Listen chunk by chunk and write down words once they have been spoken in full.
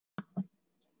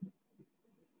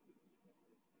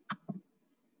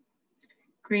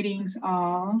Greetings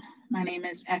all. My name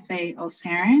is F.A.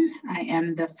 Osarin. I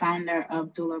am the founder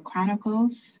of Doula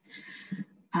Chronicles,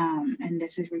 and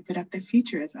this is Reproductive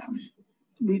Futurism.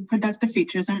 Reproductive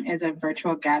Futurism is a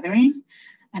virtual gathering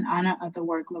in honor of the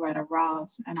work Loretta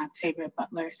Rawls and Octavia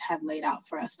Butlers have laid out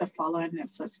for us to follow in their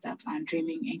footsteps on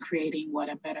dreaming and creating what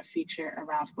a better future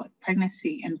around what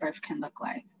pregnancy and birth can look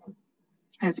like.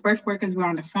 As birth workers, we're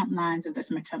on the front lines of this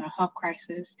maternal health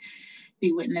crisis.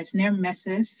 We witness near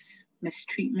misses,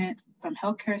 mistreatment from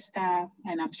healthcare staff,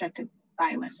 and obstructed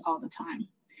violence all the time.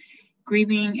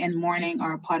 Grieving and mourning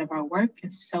are a part of our work,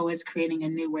 and so is creating a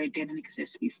new where it didn't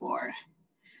exist before.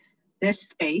 This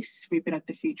space,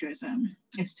 Reproductive Futurism,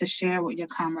 is to share with your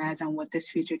comrades on what this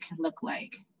future can look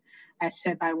like. As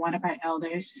said by one of our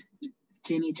elders,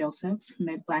 Jenny Joseph,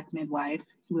 Black midwife,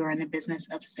 we are in the business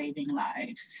of saving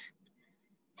lives.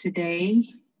 Today,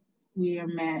 we are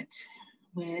met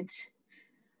with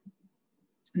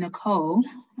Nicole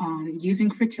using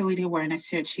fertility awareness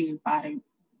to achieve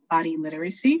body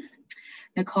literacy.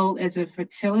 Nicole is a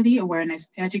fertility awareness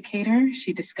educator.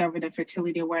 She discovered the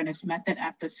fertility awareness method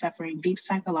after suffering deep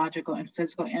psychological and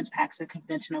physical impacts of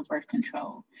conventional birth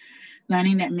control.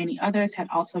 Learning that many others had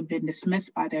also been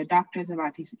dismissed by their doctors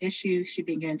about these issues, she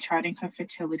began charting her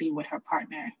fertility with her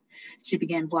partner. She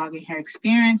began blogging her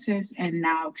experiences and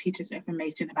now teaches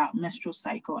information about menstrual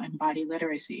cycle and body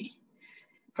literacy,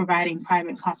 providing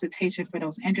private consultation for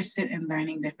those interested in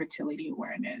learning the fertility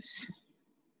awareness.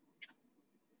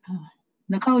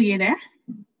 Nicole, you there?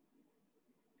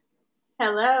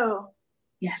 Hello.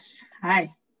 Yes,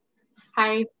 hi.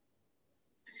 Hi.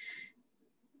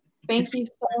 Thank you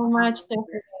so much.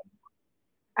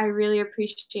 I really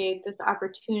appreciate this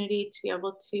opportunity to be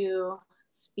able to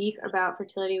speak about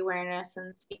fertility awareness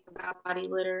and speak about body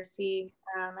literacy.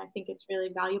 I think it's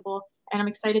really valuable, and I'm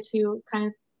excited to kind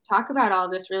of talk about all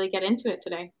this, really get into it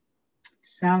today.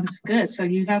 Sounds good. So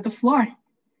you have the floor.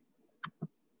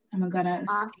 I'm gonna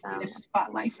Awesome. get a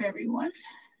spotlight for everyone.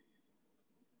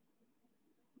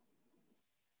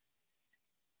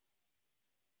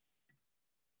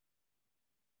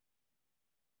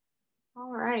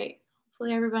 All right,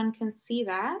 hopefully everyone can see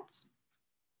that.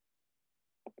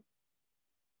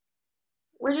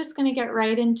 We're just gonna get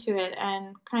right into it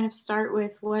and kind of start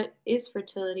with what is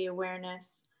fertility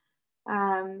awareness.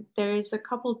 There's a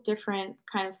couple different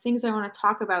kind of things I want to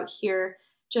talk about here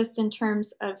just in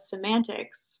terms of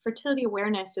semantics. Fertility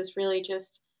awareness is really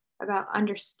just about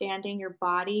understanding your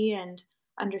body and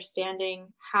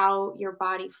understanding how your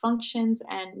body functions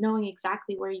and knowing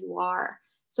exactly where you are.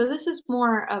 So this is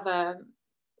more of a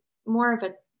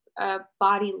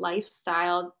body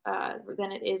lifestyle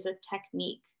than it is a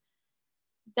technique.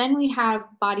 Then we have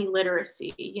body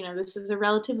literacy. You know, this is a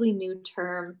relatively new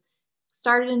term,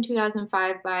 started in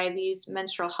 2005 by these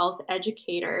menstrual health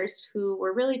educators who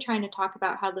were really trying to talk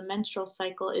about how the menstrual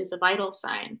cycle is a vital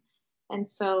sign. And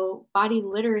so body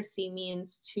literacy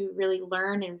means to really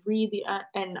learn and read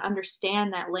and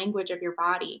understand that language of your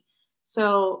body.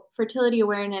 So fertility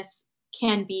awareness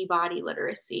can be body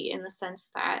literacy in the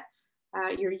sense that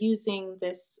you're using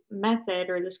this method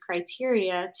or this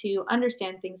criteria to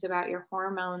understand things about your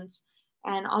hormones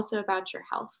and also about your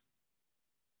health.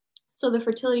 So the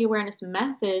fertility awareness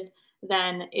method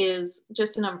then is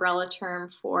just an umbrella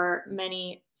term for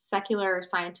many secular or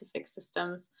scientific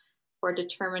systems for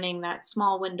determining that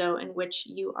small window in which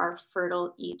you are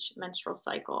fertile each menstrual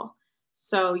cycle.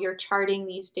 So you're charting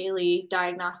these daily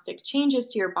diagnostic changes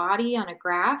to your body on a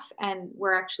graph, and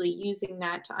we're actually using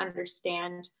that to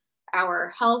understand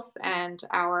our health and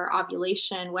our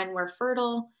ovulation, when we're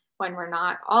fertile, when we're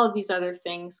not. All of these other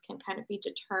things can kind of be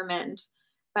determined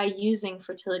by using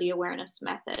fertility awareness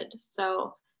method.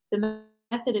 So the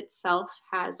method itself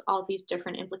has all these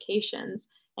different implications,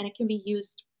 and it can be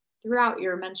used throughout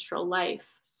your menstrual life.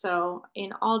 So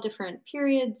in all different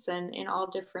periods and in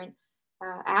all different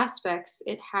aspects,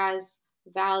 it has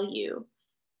value.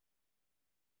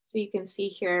 So you can see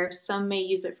here, some may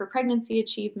use it for pregnancy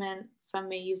achievement, some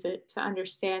may use it to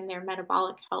understand their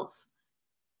metabolic health.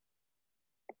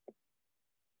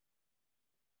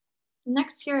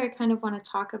 Next here, I kind of want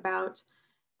to talk about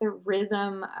the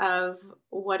rhythm of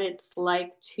what it's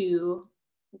like to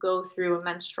go through a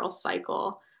menstrual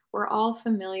cycle. We're all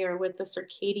familiar with the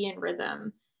circadian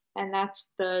rhythm, and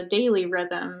that's the daily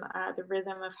rhythm, the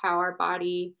rhythm of how our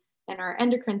body and our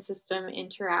endocrine system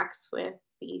interacts with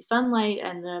the sunlight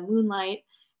and the moonlight,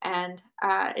 and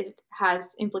it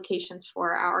has implications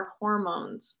for our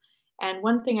hormones. And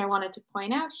one thing I wanted to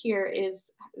point out here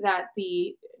is that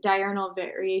the diurnal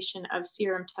variation of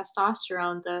serum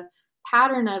testosterone, the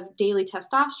pattern of daily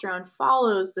testosterone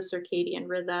follows the circadian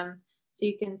rhythm. So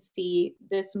you can see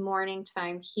this morning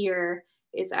time here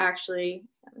is actually,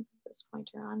 let me put this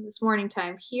pointer on, this morning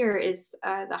time here is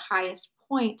the highest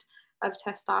point of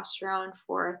testosterone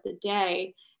for the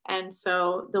day. And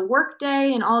so the work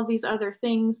day and all of these other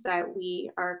things that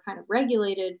we are kind of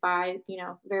regulated by,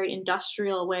 very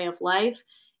industrial way of life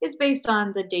is based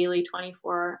on the daily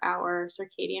 24-hour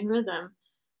circadian rhythm.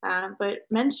 But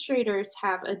menstruators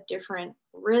have a different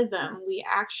rhythm. We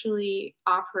actually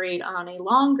operate on a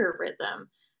longer rhythm,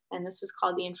 and this is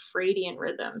called the infradian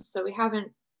rhythm. So we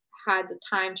haven't had the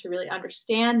time to really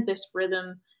understand this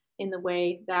rhythm in the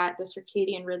way that the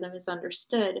circadian rhythm is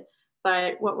understood.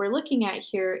 But what we're looking at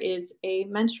here is a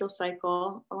menstrual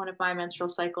cycle, one of my menstrual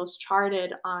cycles,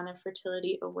 charted on a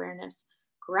fertility awareness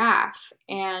graph.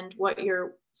 And what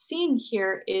you're seeing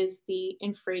here is the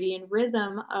infradian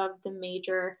rhythm of the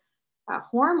major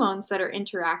hormones that are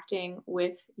interacting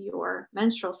with your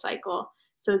menstrual cycle.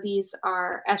 So these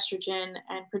are estrogen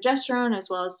and progesterone, as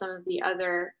well as some of the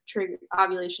other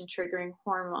ovulation triggering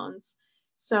hormones.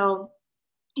 So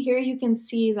here you can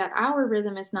see that our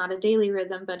rhythm is not a daily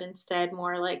rhythm, but instead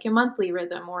more like a monthly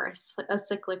rhythm or a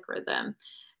cyclic rhythm.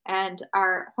 And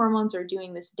our hormones are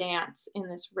doing this dance in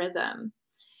this rhythm.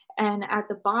 And at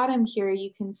the bottom here, you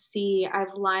can see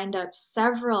I've lined up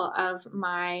several of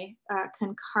my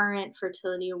concurrent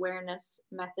fertility awareness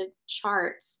method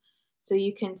charts. So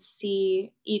you can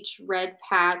see each red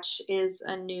patch is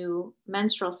a new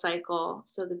menstrual cycle,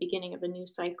 so the beginning of a new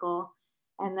cycle.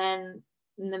 And then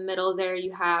in the middle there,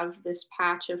 you have this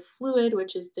patch of fluid,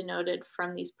 which is denoted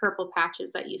from these purple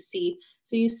patches that you see.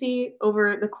 So you see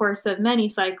over the course of many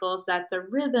cycles that the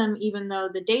rhythm, even though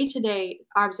the day-to-day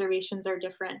observations are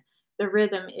different, the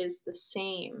rhythm is the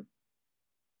same.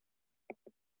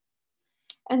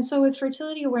 And so with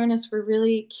fertility awareness, we're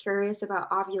really curious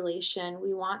about ovulation.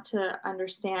 We want to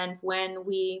understand when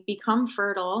we become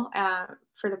fertile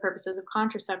for the purposes of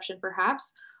contraception,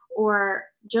 perhaps, or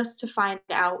just to find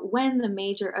out when the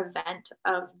major event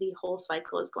of the whole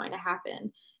cycle is going to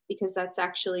happen, because that's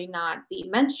actually not the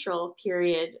menstrual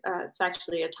period. It's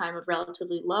actually a time of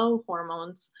relatively low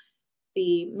hormones.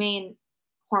 The main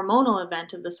hormonal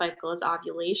event of the cycle is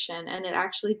ovulation, and it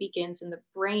actually begins in the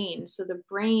brain. So the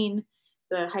brain,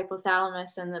 the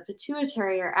hypothalamus and the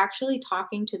pituitary are actually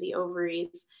talking to the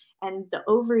ovaries, and the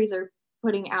ovaries are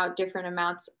putting out different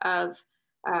amounts of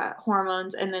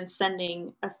hormones and then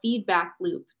sending a feedback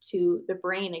loop to the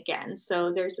brain again.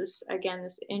 So there's this, again,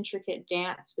 this intricate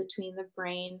dance between the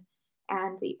brain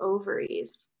and the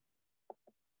ovaries.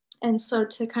 And so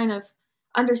to kind of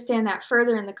understand that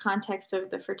further in the context of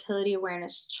the fertility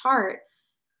awareness chart,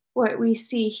 what we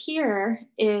see here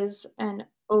is an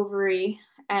ovary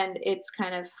and its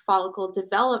kind of follicle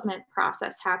development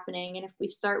process happening. And if we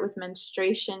start with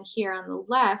menstruation here on the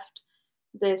left,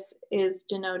 this is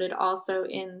denoted also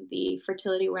in the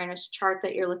fertility awareness chart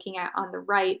that you're looking at on the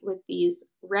right with these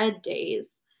red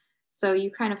days. So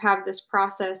you kind of have this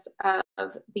process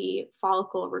of the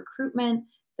follicle recruitment,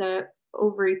 the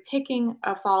ovary picking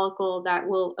a follicle that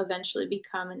will eventually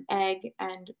become an egg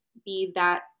and be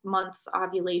that month's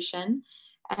ovulation.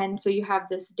 And so you have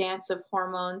this dance of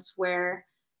hormones where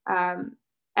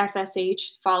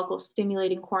FSH, follicle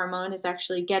stimulating hormone, is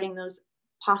actually getting those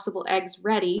possible eggs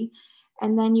ready.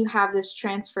 And then you have this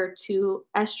transfer to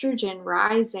estrogen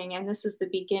rising. And this is the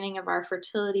beginning of our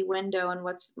fertility window. And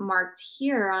what's marked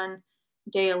here on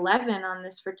day 11 on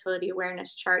this fertility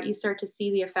awareness chart, you start to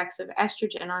see the effects of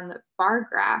estrogen on the bar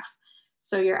graph.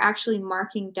 So you're actually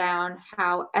marking down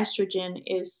how estrogen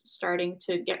is starting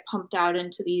to get pumped out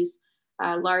into these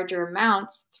larger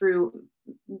amounts through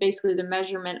basically the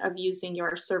measurement of using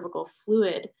your cervical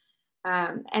fluid.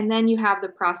 And then you have the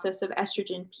process of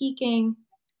estrogen peaking,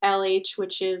 LH,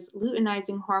 which is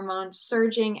luteinizing hormone,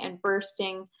 surging and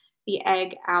bursting the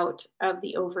egg out of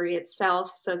the ovary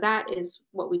itself. So that is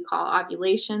what we call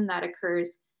ovulation. That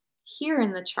occurs here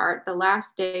in the chart, the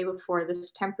last day before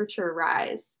this temperature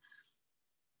rise.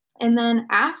 And then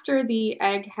after the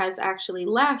egg has actually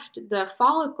left, the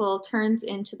follicle turns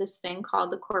into this thing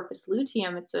called the corpus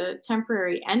luteum. It's a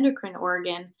temporary endocrine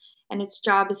organ, and its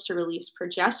job is to release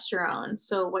progesterone.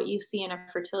 So what you see in a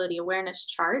fertility awareness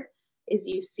chart is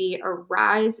you see a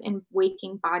rise in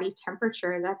waking body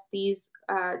temperature. That's these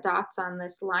dots on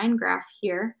this line graph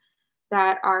here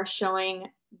that are showing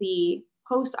the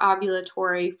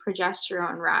post-ovulatory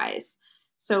progesterone rise.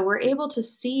 So we're able to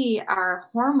see our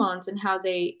hormones and how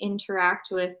they interact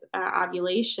with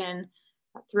ovulation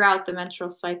throughout the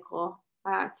menstrual cycle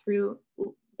through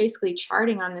basically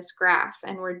charting on this graph.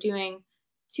 And we're doing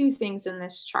two things in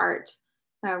this chart.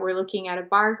 We're looking at a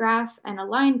bar graph and a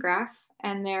line graph,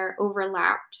 and they're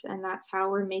overlapped. And that's how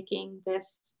we're making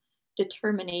this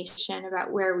determination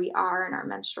about where we are in our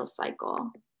menstrual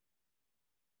cycle.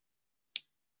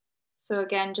 So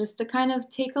again, just to kind of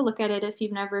take a look at it, if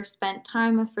you've never spent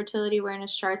time with fertility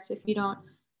awareness charts, if you don't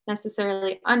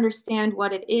necessarily understand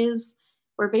what it is,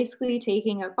 we're basically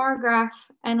taking a bar graph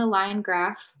and a line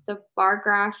graph. The bar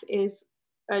graph is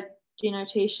a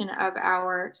denotation of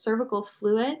our cervical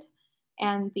fluid,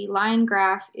 and the line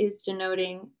graph is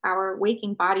denoting our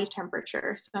waking body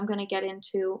temperature. So I'm going to get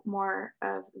into more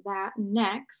of that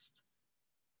next.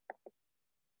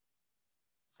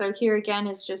 So here again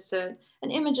is just an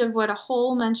image of what a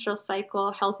whole menstrual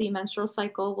cycle, healthy menstrual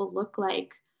cycle will look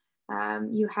like.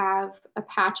 You have a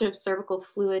patch of cervical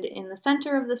fluid in the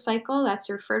center of the cycle. That's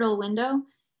your fertile window.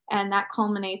 And that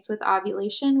culminates with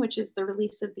ovulation, which is the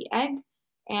release of the egg,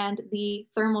 and the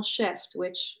thermal shift,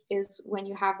 which is when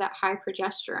you have that high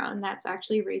progesterone. That's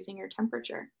actually raising your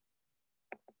temperature.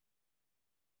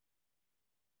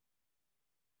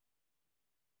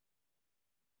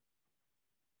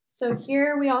 So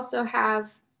here we also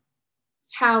have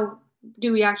how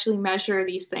do we actually measure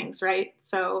these things, right?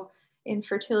 So in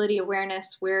fertility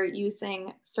awareness, we're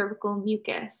using cervical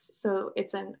mucus. So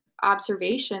it's an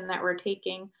observation that we're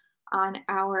taking on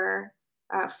our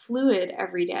fluid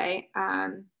every day.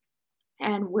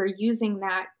 And we're using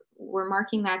that, we're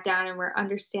marking that down, and we're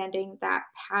understanding that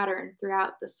pattern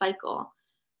throughout the cycle.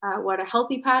 What a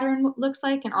healthy pattern looks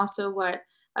like, and also what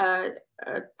a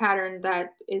pattern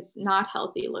that is not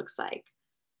healthy looks like.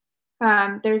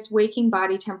 There's waking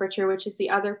body temperature, which is the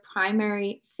other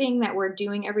primary thing that we're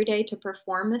doing every day to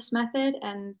perform this method.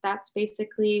 And that's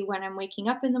basically when I'm waking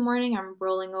up in the morning, I'm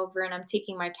rolling over and I'm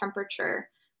taking my temperature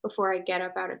before I get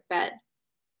up out of bed.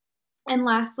 And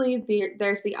lastly,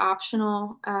 there's the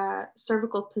optional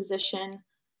cervical position.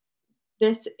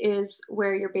 This is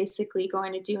where you're basically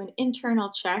going to do an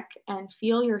internal check and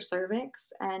feel your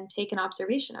cervix and take an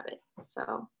observation of it.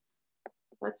 So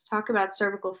let's talk about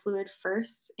cervical fluid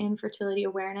first in fertility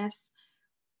awareness.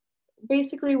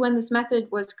 Basically, when this method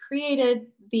was created,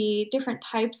 the different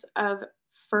types of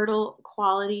fertile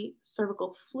quality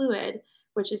cervical fluid,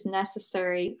 which is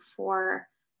necessary for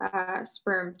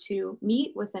sperm to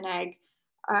meet with an egg,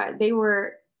 they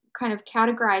were kind of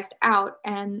categorized out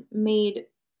and made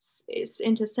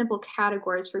into simple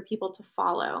categories for people to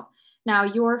follow. Now,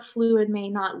 your fluid may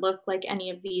not look like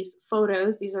any of these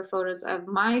photos. These are photos of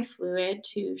my fluid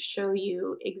to show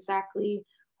you exactly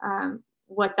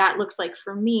what that looks like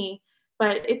for me,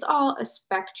 but it's all a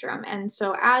spectrum. And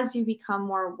so as you become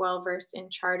more well-versed in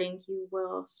charting, you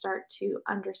will start to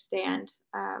understand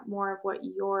more of what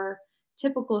your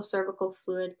typical cervical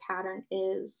fluid pattern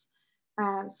is.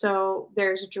 So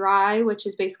there's dry, which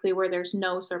is basically where there's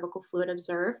no cervical fluid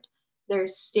observed.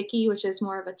 There's sticky, which is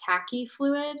more of a tacky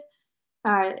fluid.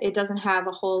 It doesn't have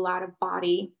a whole lot of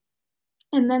body.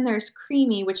 And then there's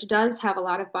creamy, which does have a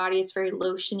lot of body. It's very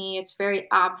lotiony. It's very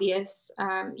obvious.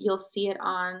 You'll see it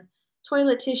on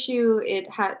toilet tissue. It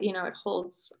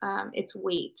holds its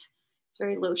weight. It's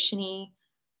very lotiony.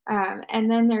 And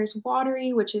then there's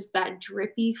watery, which is that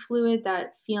drippy fluid,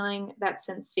 that feeling, that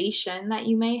sensation that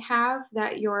you may have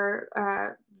that your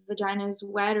vagina is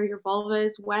wet or your vulva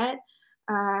is wet.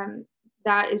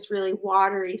 That is really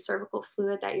watery cervical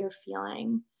fluid that you're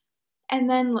feeling. And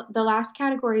then the last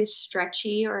category is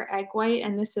stretchy or egg white,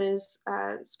 and this is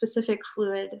a specific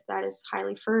fluid that is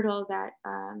highly fertile that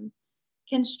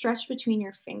can stretch between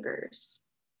your fingers.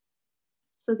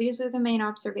 So these are the main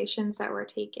observations that we're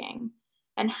taking.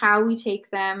 And how we take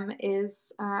them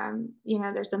is,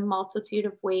 there's a multitude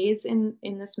of ways in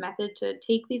this method to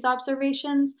take these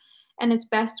observations, and it's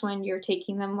best when you're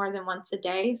taking them more than once a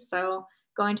day. So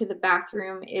going to the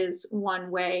bathroom is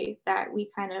one way that we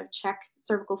kind of check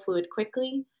cervical fluid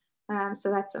quickly.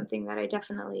 So that's something that I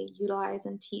definitely utilize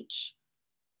and teach.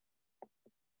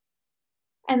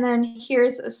 And then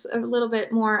here's a little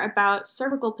bit more about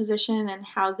cervical position and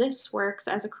how this works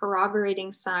as a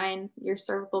corroborating sign. Your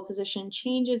cervical position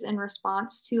changes in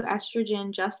response to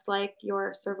estrogen, just like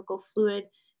your cervical fluid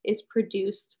is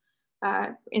produced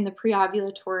in the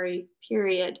preovulatory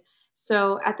period.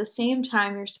 So at the same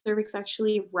time, your cervix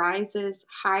actually rises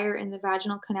higher in the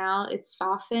vaginal canal. It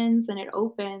softens and it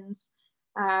opens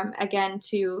again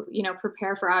to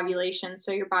prepare for ovulation.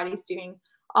 So your body's doing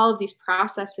all of these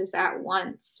processes at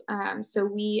once. So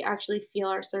we actually feel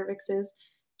our cervixes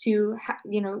to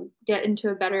get into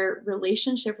a better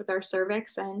relationship with our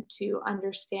cervix and to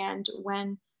understand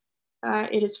when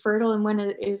it is fertile and when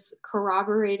it is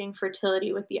corroborating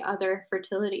fertility with the other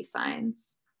fertility signs.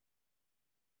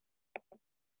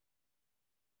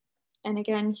 And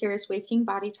again, here's waking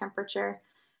body temperature.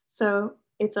 So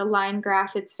It's a line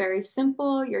graph. It's very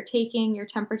simple. You're taking your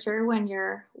temperature when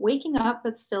you're waking up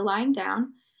but still lying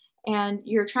down, and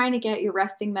you're trying to get your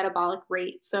resting metabolic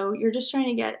rate. So you're just trying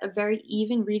to get a very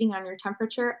even reading on your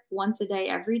temperature once a day,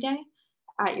 every day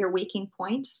at your waking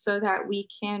point, so that we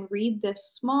can read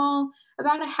this small,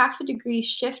 about a half a degree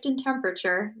shift in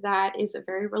temperature that is a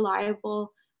very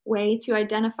reliable way to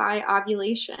identify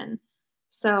ovulation.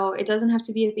 So it doesn't have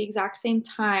to be at the exact same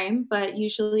time, but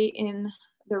usually in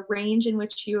the range in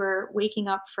which you are waking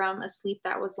up from a sleep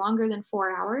that was longer than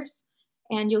 4 hours,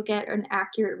 and you'll get an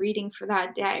accurate reading for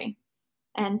that day.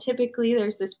 And typically,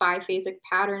 there's this biphasic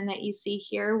pattern that you see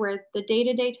here where the day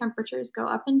to day temperatures go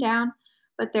up and down,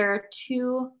 but there are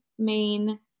two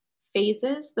main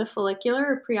phases, the follicular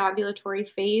or preovulatory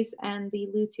phase and the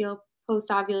luteal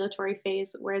postovulatory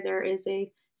phase, where there is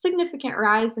a significant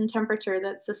rise in temperature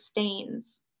that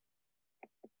sustains.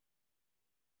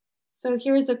 So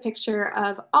here's a picture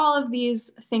of all of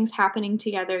these things happening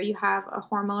together. You have a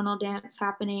hormonal dance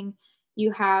happening.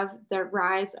 You have the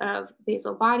rise of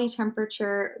basal body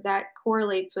temperature that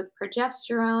correlates with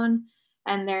progesterone.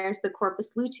 And there's the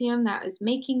corpus luteum that is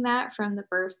making that from the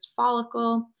burst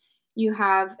follicle. You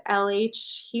have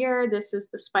LH here. This is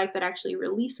the spike that actually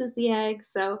releases the egg.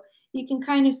 So you can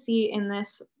kind of see in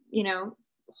this,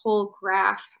 whole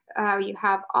graph, you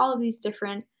have all of these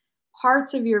different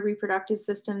parts of your reproductive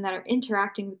system that are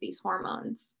interacting with these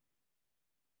hormones.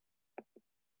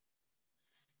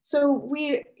 So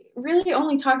we really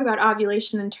only talk about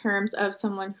ovulation in terms of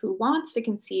someone who wants to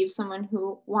conceive, someone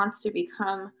who wants to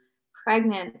become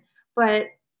pregnant. But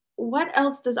what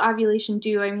else does ovulation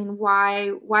do? I mean,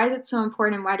 why is it so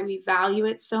important, and why do we value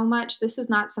it so much? This is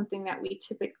not something that we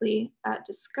typically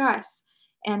discuss.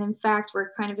 And in fact,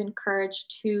 we're kind of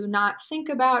encouraged to not think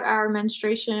about our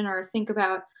menstruation or think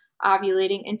about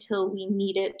ovulating until we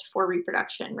need it for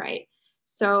reproduction, right?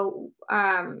 So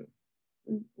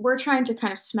we're trying to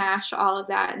kind of smash all of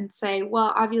that and say,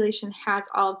 well, ovulation has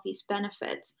all of these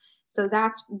benefits. So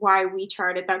that's why we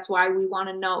chart it. That's why we want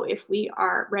to know if we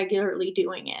are regularly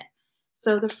doing it.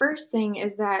 So the first thing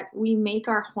is that we make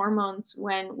our hormones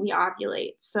when we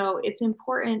ovulate. So it's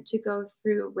important to go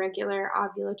through regular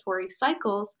ovulatory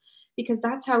cycles, because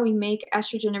that's how we make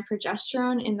estrogen and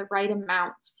progesterone in the right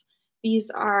amounts.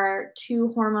 These are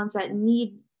two hormones that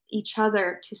need each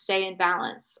other to stay in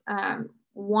balance.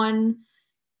 One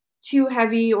too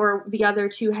heavy or the other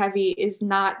too heavy is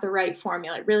not the right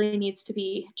formula. It really needs to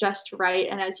be just right.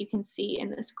 And as you can see in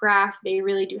this graph, they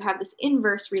really do have this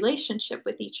inverse relationship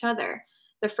with each other.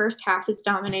 The first half is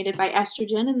dominated by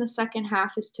estrogen, and the second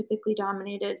half is typically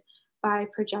dominated by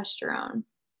progesterone.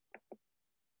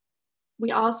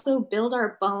 We also build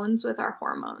our bones with our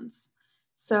hormones.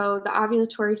 So the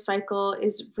ovulatory cycle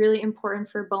is really important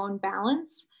for bone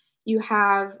balance. You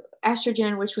have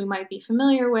estrogen, which we might be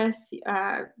familiar with,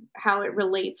 how it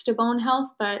relates to bone health,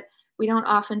 but we don't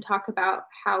often talk about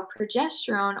how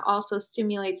progesterone also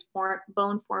stimulates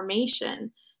bone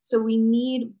formation. So we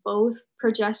need both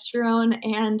progesterone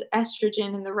and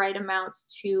estrogen in the right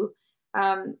amounts to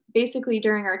basically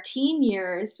during our teen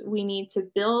years, we need to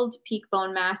build peak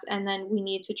bone mass, and then we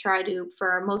need to try to,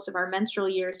 for most of our menstrual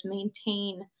years,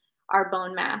 maintain our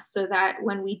bone mass so that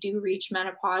when we do reach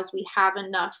menopause, we have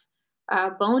enough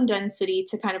bone density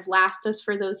to kind of last us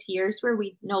for those years where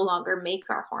we no longer make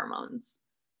our hormones.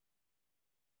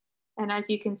 And as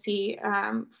you can see,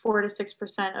 4 to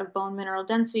 6% of bone mineral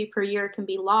density per year can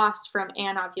be lost from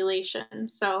anovulation.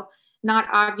 So not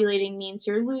ovulating means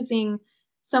you're losing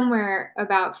somewhere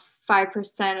about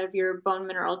 5% of your bone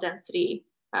mineral density.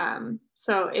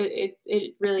 So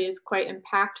it really is quite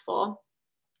impactful.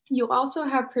 You also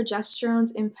have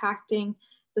progesterones impacting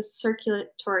the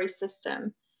circulatory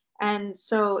system. And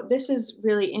so this is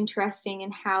really interesting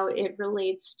in how it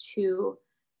relates to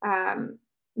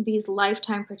these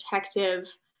lifetime protective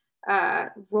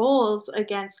roles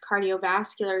against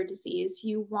cardiovascular disease.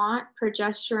 You want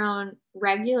progesterone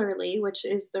regularly, which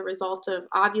is the result of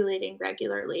ovulating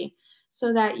regularly,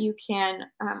 so that you can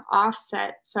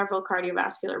offset several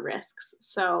cardiovascular risks.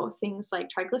 So things like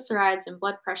triglycerides and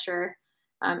blood pressure,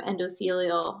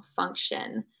 endothelial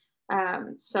function.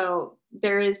 So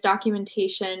there is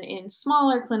documentation in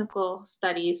smaller clinical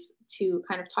studies to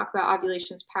kind of talk about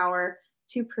ovulation's power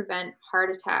to prevent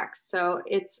heart attacks. So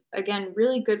it's, again,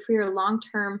 really good for your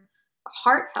long-term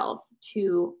heart health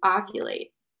to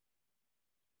ovulate.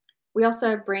 We also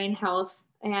have brain health,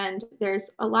 and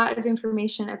there's a lot of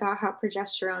information about how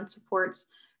progesterone supports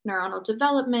neuronal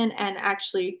development, and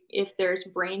actually, if there's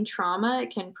brain trauma,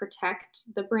 it can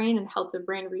protect the brain and help the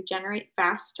brain regenerate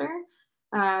faster,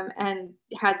 and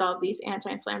has all of these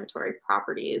anti-inflammatory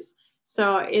properties.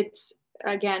 So it's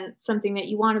again, something that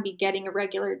you want to be getting a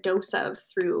regular dose of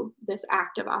through this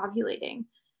act of ovulating.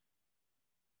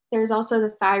 There's also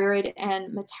the thyroid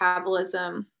and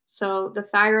metabolism. So the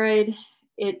thyroid,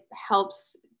 it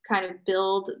helps kind of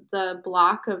build the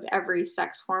block of every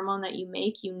sex hormone that you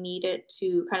make. You need it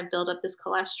to kind of build up this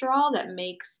cholesterol that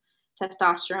makes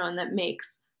testosterone, that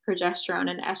makes progesterone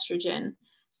and estrogen.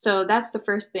 So that's the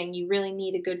first thing. You really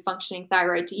need a good functioning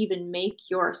thyroid to even make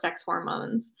your sex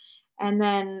hormones. And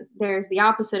then there's the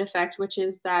opposite effect, which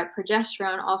is that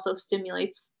progesterone also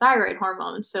stimulates thyroid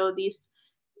hormones. So these,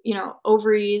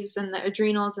 ovaries and the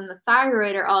adrenals and the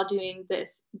thyroid are all doing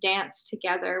this dance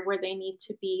together where they need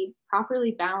to be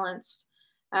properly balanced.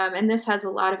 And this has a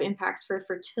lot of impacts for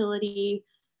fertility,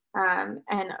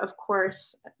 and of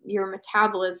course, your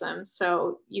metabolism.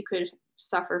 So you could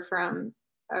suffer from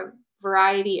a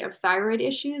variety of thyroid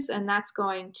issues, and that's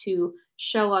going to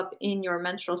show up in your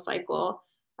menstrual cycle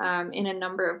in a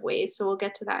number of ways. So we'll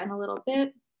get to that in a little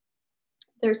bit.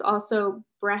 There's also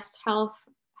breast health,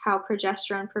 how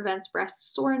progesterone prevents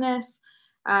breast soreness.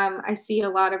 I see a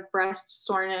lot of breast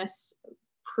soreness,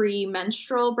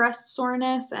 premenstrual breast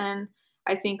soreness, and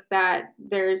I think that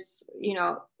there's,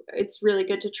 it's really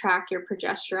good to track your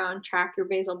progesterone, track your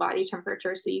basal body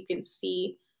temperature so you can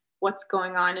see what's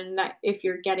going on and that if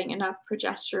you're getting enough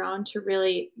progesterone to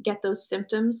really get those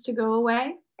symptoms to go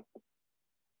away.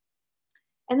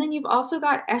 And then you've also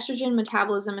got estrogen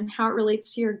metabolism and how it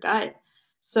relates to your gut.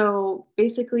 So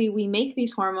basically, we make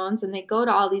these hormones and they go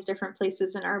to all these different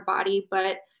places in our body,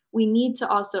 but we need to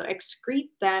also excrete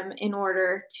them in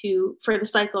order for the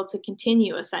cycle to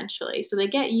continue, essentially. So they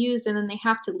get used and then they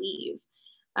have to leave.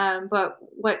 But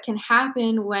what can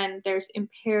happen when there's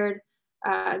impaired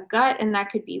gut, and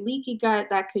that could be leaky gut,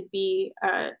 that could be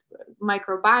a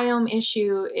microbiome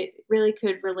issue, it really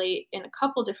could relate in a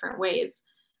couple different ways.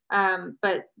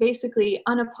 But basically,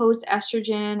 unopposed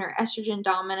estrogen or estrogen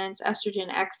dominance, estrogen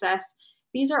excess,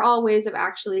 these are all ways of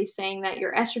actually saying that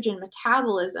your estrogen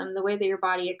metabolism, the way that your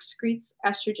body excretes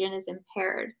estrogen, is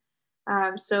impaired.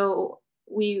 So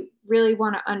we really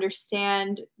want to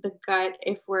understand the gut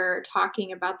if we're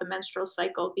talking about the menstrual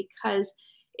cycle, because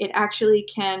it actually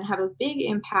can have a big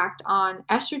impact on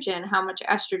estrogen, how much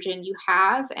estrogen you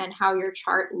have, and how your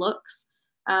chart looks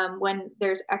when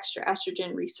there's extra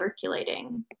estrogen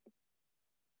recirculating.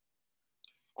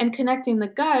 And connecting the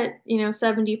gut,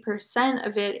 70%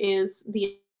 of it is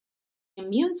the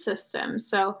immune system.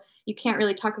 So you can't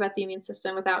really talk about the immune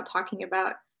system without talking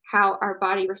about how our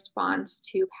body responds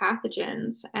to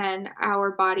pathogens. And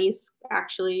our bodies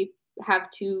actually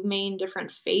have two main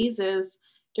different phases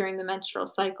during the menstrual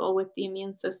cycle with the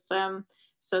immune system.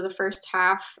 So the first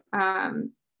half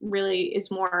really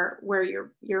is more where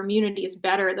your immunity is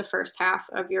better, the first half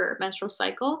of your menstrual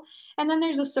cycle. And then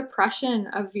there's a suppression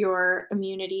of your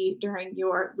immunity during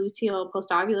your luteal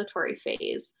postovulatory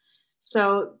phase.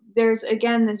 So there's,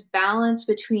 again, this balance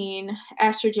between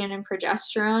estrogen and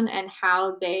progesterone and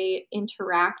how they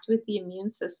interact with the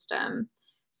immune system.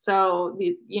 So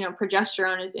the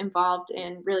progesterone is involved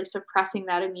in really suppressing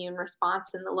that immune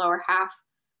response in the lower half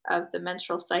of the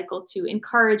menstrual cycle to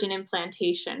encourage an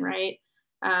implantation, right?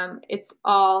 It's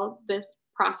all this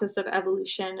process of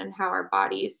evolution and how our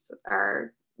bodies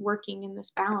are working in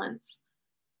this balance.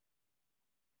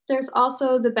 There's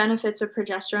also the benefits of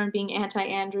progesterone being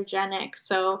anti-androgenic.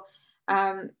 So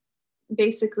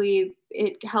basically,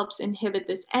 it helps inhibit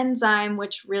this enzyme,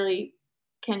 which really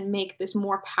can make this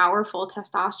more powerful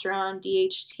testosterone,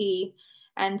 DHT.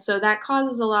 And so that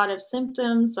causes a lot of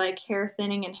symptoms like hair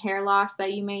thinning and hair loss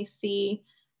that you may see,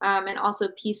 and also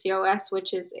PCOS,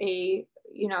 which is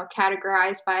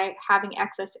categorized by having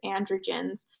excess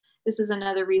androgens. This is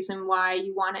another reason why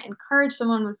you want to encourage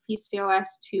someone with PCOS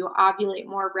to ovulate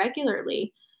more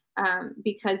regularly,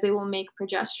 because they will make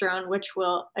progesterone, which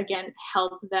will, again,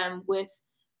 help them with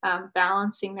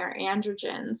balancing their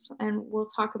androgens. And we'll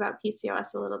talk about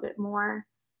PCOS a little bit more.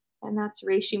 And that's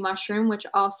reishi mushroom, which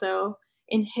also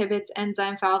inhibits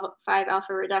enzyme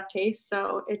 5-alpha reductase.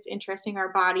 So it's interesting,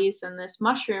 our bodies and this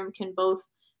mushroom can both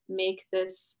make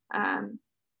this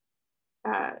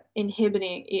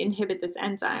inhibit this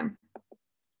enzyme.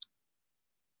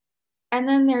 And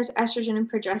then there's estrogen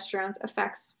and progesterone's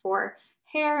effects for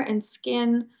hair and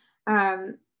skin.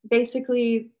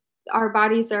 Basically, our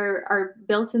bodies are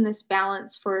built in this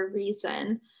balance for a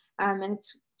reason, and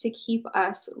it's to keep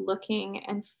us looking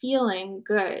and feeling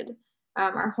good.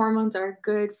 Our hormones are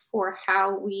good for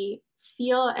how we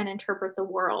feel and interpret the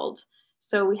world.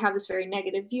 So we have this very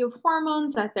negative view of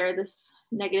hormones, that they're this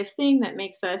negative thing that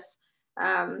makes us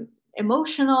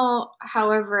emotional.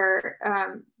 However,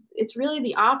 it's really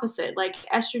the opposite. Like,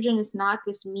 estrogen is not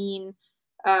this mean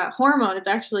hormone. It's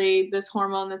actually this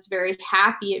hormone that's very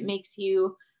happy. It makes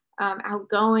you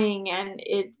outgoing, and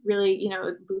it really,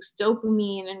 it boosts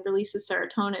dopamine and releases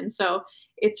serotonin. So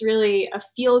it's really a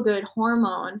feel-good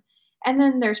hormone. And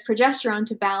then there's progesterone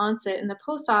to balance it in the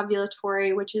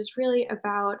post-ovulatory, which is really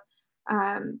about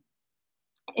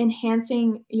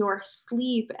enhancing your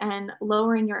sleep and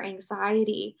lowering your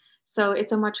anxiety. So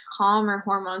it's a much calmer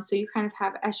hormone. So you kind of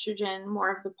have estrogen, more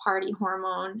of the party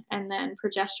hormone, and then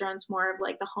progesterone's more of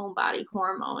like the homebody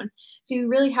hormone. So you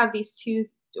really have these two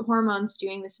hormones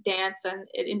doing this dance, and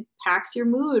it impacts your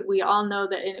mood. We all know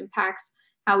that it impacts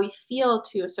how we feel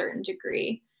to a certain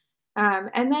degree.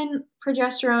 And then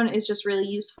progesterone is just really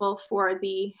useful for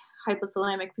the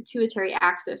hypothalamic pituitary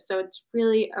axis. So it's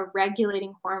really a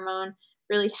regulating hormone,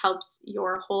 really helps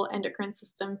your whole endocrine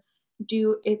system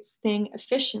do its thing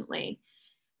efficiently.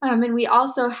 And we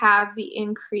also have the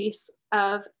increase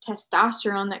of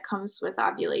testosterone that comes with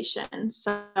ovulation.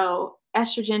 So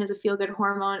estrogen is a feel-good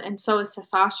hormone, and so is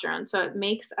testosterone. So it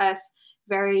makes us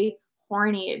very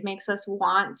horny. It makes us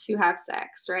want to have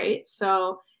sex, right?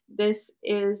 So this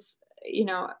is,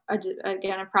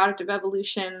 again, a product of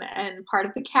evolution, and part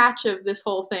of the catch of this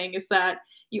whole thing is that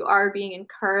you are being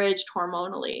encouraged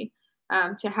hormonally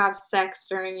to have sex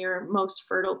during your most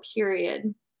fertile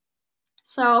period.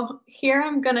 So here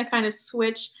I'm going to kind of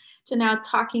switch to now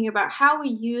talking about how we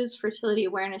use fertility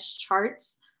awareness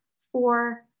charts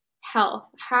for health.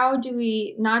 How do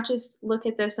we not just look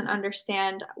at this and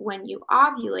understand when you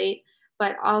ovulate,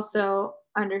 but also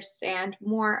understand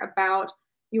more about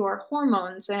your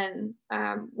hormones and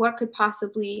what could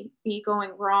possibly be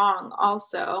going wrong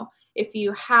also if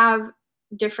you have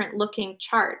different looking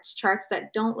charts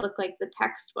that don't look like the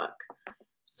textbook.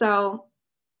 So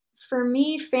for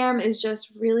me, FAM is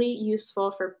just really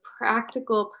useful for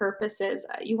practical purposes.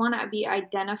 You want to be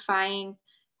identifying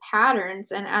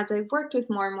patterns. And as I've worked with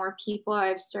more and more people,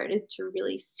 I've started to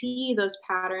really see those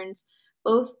patterns,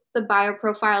 both the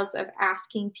bioprofiles of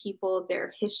asking people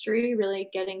their history, really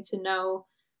getting to know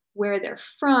where they're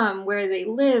from, where they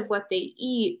live, what they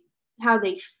eat, how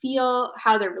they feel,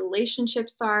 how their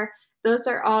relationships are. Those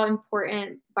are all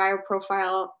important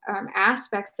bioprofile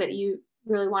aspects that you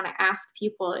really want to ask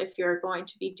people if you're going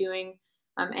to be doing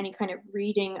any kind of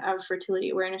reading of fertility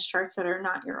awareness charts that are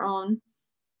not your own.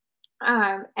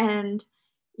 And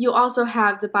you also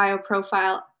have the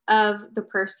bioprofile of the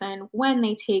person when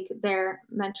they take their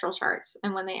menstrual charts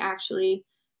and when they actually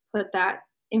put that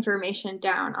information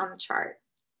down on the chart.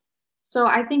 So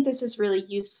I think this is really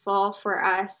useful for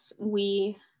us.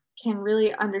 We can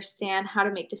really understand how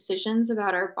to make decisions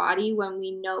about our body when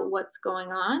we know what's going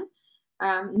on.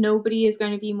 Nobody is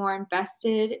going to be more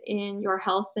invested in your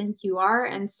health than you are.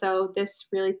 And so this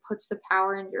really puts the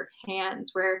power in your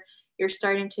hands, where you're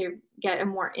starting to get a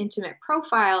more intimate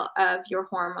profile of your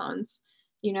hormones.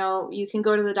 You can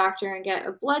go to the doctor and get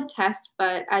a blood test,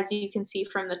 but as you can see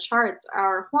from the charts,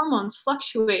 our hormones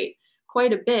fluctuate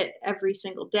quite a bit every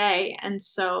single day. And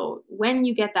so when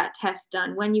you get that test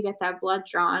done, when you get that blood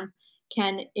drawn,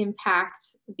 can impact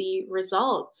the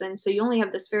results. And so you only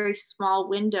have this very small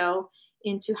window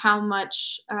into how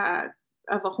much of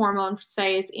a hormone,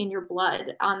 say, is in your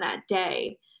blood on that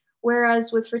day.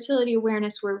 Whereas with fertility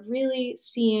awareness, we're really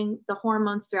seeing the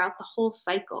hormones throughout the whole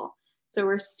cycle. So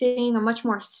we're seeing a much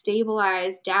more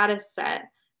stabilized data set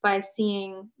by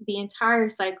seeing the entire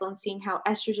cycle and seeing how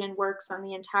estrogen works on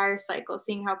the entire cycle,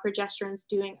 seeing how progesterone is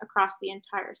doing across the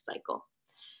entire cycle.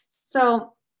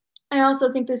 So I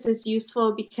also think this is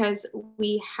useful because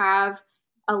we have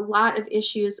a lot of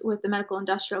issues with the medical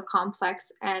industrial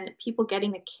complex and people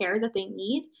getting the care that they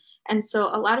need. And so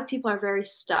a lot of people are very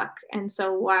stuck. And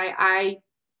so why I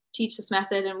teach this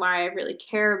method and why I really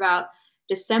care about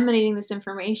disseminating this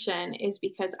information is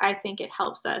because I think it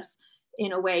helps us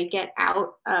in a way get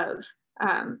out of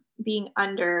being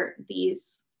under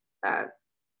these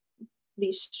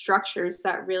structures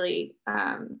that really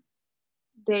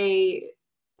they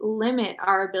limit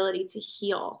our ability to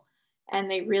heal,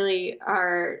 and they really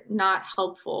are not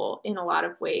helpful in a lot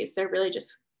of ways. They're really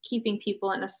just keeping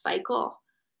people in a cycle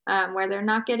where they're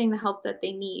not getting the help that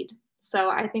they need. So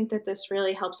I think that this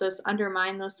really helps us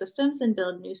undermine those systems and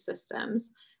build new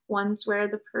systems, ones where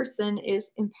the person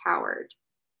is empowered.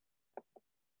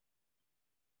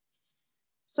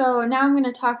 So now I'm going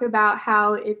to talk about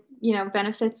how it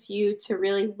benefits you to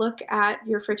really look at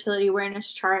your fertility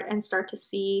awareness chart and start to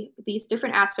see these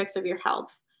different aspects of your health.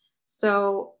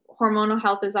 So hormonal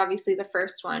health is obviously the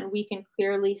first one. We can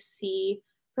clearly see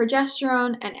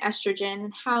progesterone and estrogen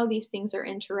and how these things are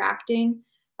interacting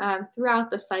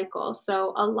throughout the cycle.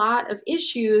 So a lot of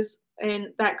issues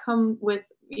that come with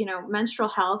menstrual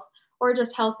health or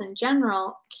just health in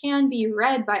general can be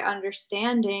read by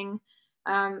understanding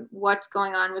what's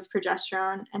going on with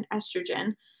progesterone and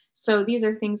estrogen. So these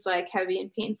are things like heavy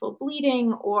and painful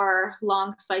bleeding or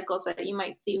long cycles that you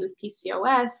might see with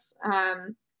PCOS,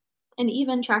 and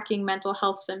even tracking mental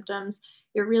health symptoms.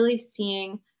 You're really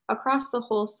seeing across the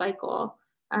whole cycle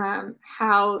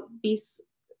how these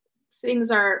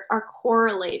things are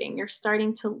correlating. You're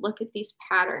starting to look at these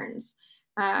patterns.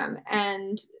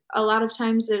 And a lot of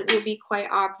times it will be quite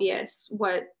obvious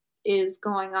what is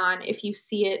going on if you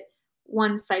see it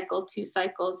one cycle, two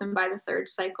cycles, and by the third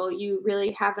cycle, you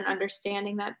really have an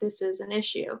understanding that this is an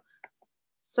issue.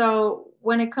 So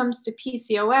when it comes to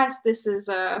PCOS, this is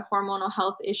a hormonal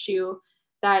health issue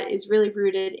that is really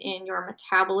rooted in your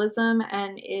metabolism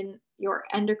and in your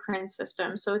endocrine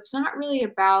system. So it's not really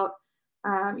about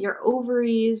your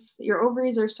ovaries. Your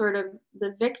ovaries are sort of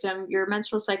the victim. Your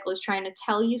menstrual cycle is trying to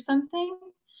tell you something,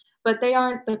 but they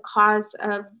aren't the cause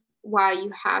of why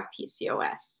you have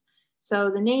PCOS.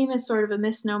 So the name is sort of a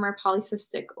misnomer,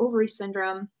 polycystic ovary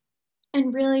syndrome.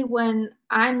 And really, when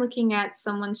I'm looking at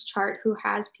someone's chart who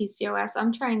has PCOS,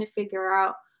 I'm trying to figure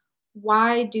out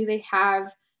why do they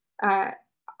have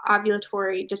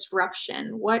ovulatory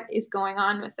disruption? What is going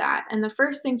on with that? And the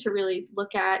first thing to really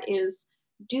look at is,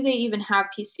 do they even have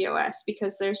PCOS?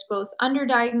 Because there's both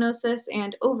underdiagnosis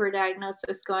and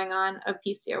overdiagnosis going on of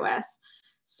PCOS.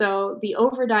 So the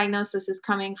overdiagnosis is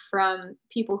coming from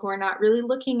people who are not really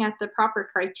looking at the proper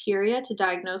criteria to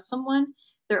diagnose someone.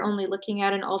 They're only looking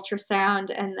at an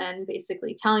ultrasound and then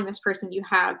basically telling this person you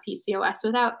have PCOS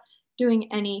without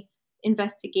doing any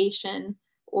investigation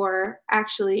or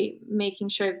actually making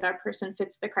sure that person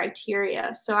fits the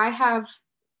criteria. So I have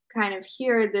kind of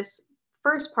here this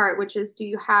first part, which is, do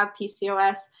you have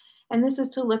PCOS? And this is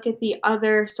to look at the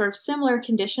other sort of similar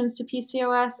conditions to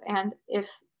PCOS and if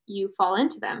you fall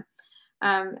into them.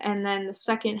 And then the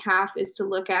second half is to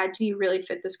look at, do you really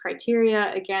fit this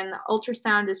criteria? Again, the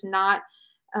ultrasound is not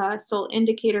a sole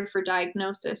indicator for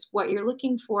diagnosis. What you're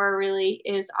looking for really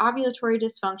is ovulatory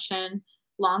dysfunction,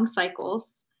 long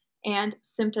cycles, and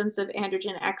symptoms of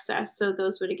androgen excess. So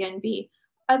those would again be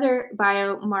other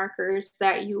biomarkers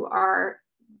that you are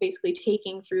basically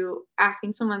taking through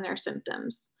asking someone their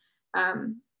symptoms.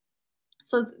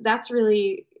 So that's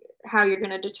really how you're going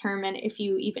to determine if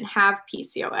you even have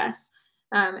PCOS.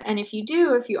 And if you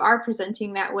do, if you are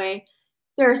presenting that way,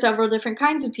 there are several different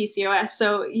kinds of PCOS.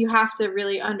 So you have to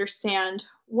really understand,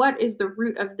 what is the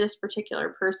root of this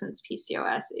particular person's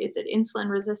PCOS? Is it insulin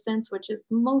resistance, which is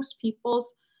most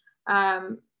people's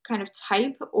kind of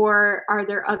type, or are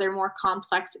there other more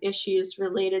complex issues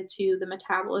related to the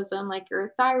metabolism, like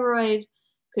your thyroid,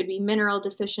 could be mineral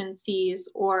deficiencies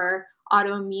or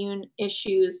autoimmune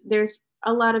issues? There's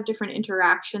a lot of different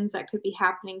interactions that could be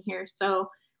happening here.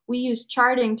 So we use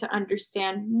charting to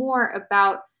understand more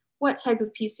about what type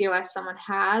of PCOS someone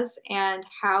has and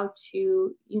how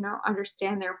to,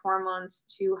 understand their hormones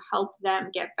to help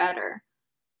them get better.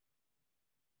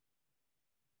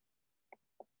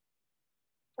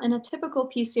 And a typical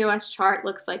PCOS chart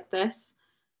looks like this.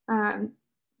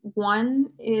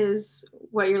 One is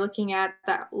what you're looking at,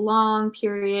 that long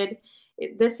period.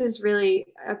 This is really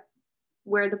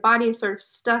where the body is sort of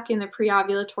stuck in the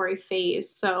preovulatory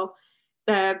phase. So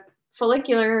the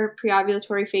follicular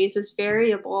preovulatory phase is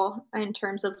variable in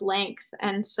terms of length.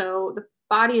 And so the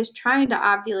body is trying to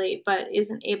ovulate, but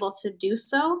isn't able to do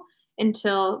so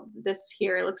until this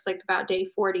here looks like about day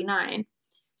 49.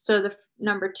 So the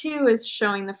number 2 is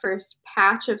showing the first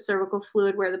patch of cervical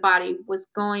fluid where the body was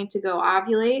going to go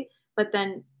ovulate, but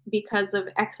then because of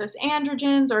excess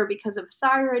androgens or because of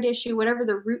thyroid issue, whatever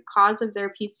the root cause of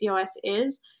their PCOS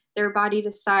is, their body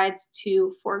decides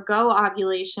to forego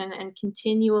ovulation and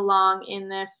continue along in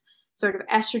this sort of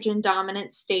estrogen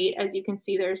dominant state. As you can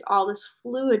see, there's all this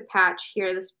fluid patch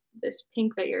here, this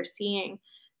pink that you're seeing.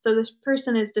 So this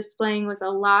person is displaying with a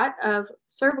lot of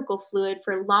cervical fluid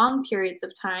for long periods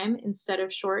of time instead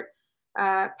of short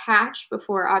patch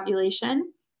before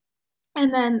ovulation.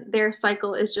 And then their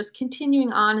cycle is just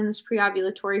continuing on in this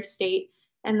preovulatory state.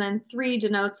 And then 3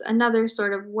 denotes another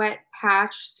sort of wet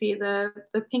patch. See, the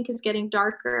pink is getting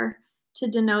darker to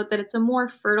denote that it's a more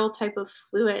fertile type of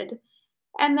fluid.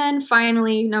 And then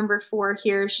finally, number 4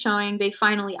 here is showing they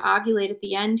finally ovulate at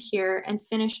the end here and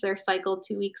finish their cycle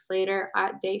 2 weeks later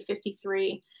at day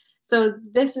 53. So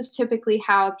this is typically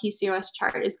how a PCOS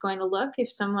chart is going to look.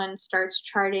 If someone starts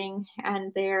charting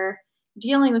and they're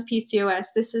dealing with PCOS,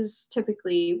 this is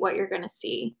typically what you're going to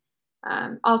see.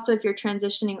 Also, if you're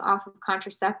transitioning off of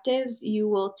contraceptives, you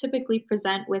will typically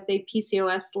present with a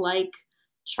PCOS-like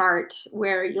chart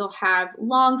where you'll have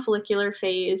long follicular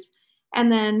phase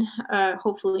and then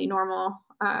hopefully normal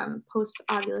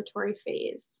post-ovulatory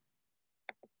phase.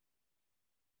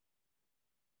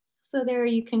 So there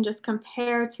you can just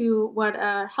compare to what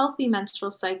a healthy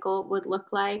menstrual cycle would look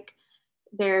like.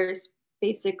 There's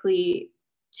basically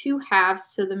two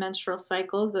halves to the menstrual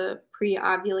cycle: the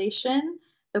pre-ovulation,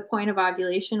 the point of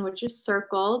ovulation, which is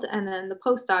circled, and then the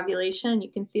post-ovulation. You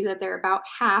can see that they're about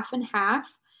half and half.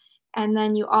 And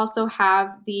then you also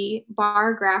have the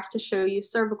bar graph to show you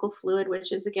cervical fluid,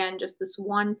 which is again just this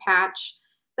one patch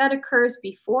that occurs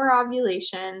before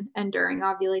ovulation and during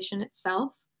ovulation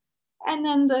itself. And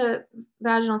then the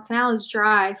vaginal canal is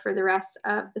dry for the rest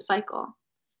of the cycle.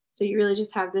 So you really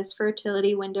just have this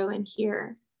fertility window in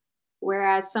here.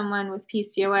 Whereas someone with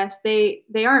PCOS, they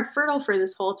aren't fertile for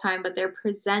this whole time, but they're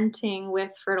presenting with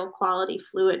fertile quality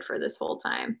fluid for this whole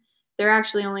time. They're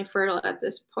actually only fertile at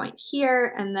this point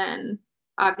here, and then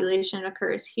ovulation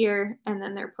occurs here, and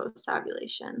then their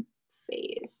post-ovulation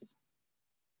phase.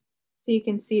 So you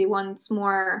can see one's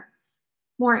more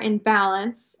in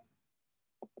balance.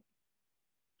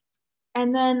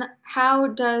 And then how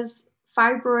does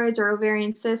fibroids or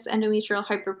ovarian cysts, endometrial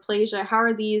hyperplasia, how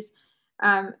are these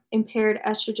impaired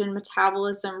estrogen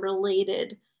metabolism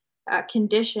related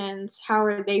conditions, how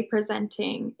are they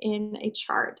presenting in a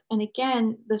chart? And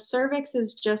again, the cervix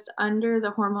is just under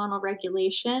the hormonal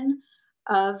regulation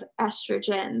of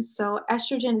estrogen. So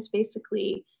estrogen is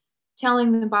basically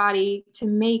telling the body to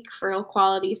make fertile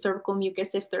quality cervical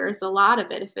mucus if there is a lot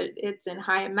of it, if it's in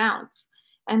high amounts.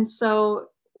 And so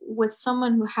with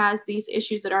someone who has these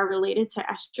issues that are related to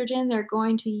estrogen, they're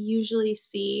going to usually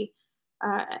see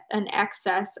an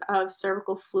excess of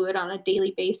cervical fluid on a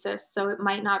daily basis. So it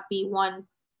might not be one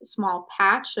small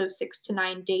patch of 6 to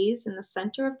 9 days in the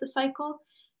center of the cycle.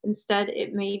 Instead,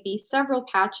 it may be several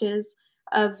patches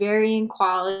of varying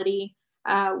quality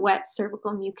wet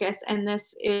cervical mucus. And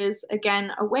this is,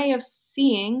 again, a way of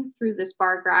seeing through this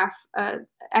bar graph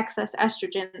excess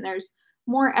estrogen. There's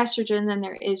more estrogen than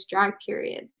there is dry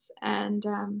periods. And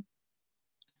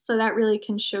so that really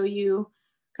can show you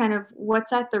kind of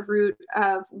what's at the root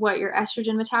of what your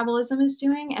estrogen metabolism is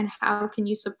doing and how can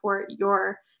you support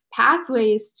your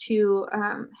pathways to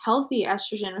healthy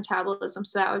estrogen metabolism.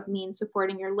 So that would mean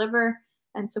supporting your liver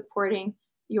and supporting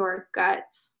your gut.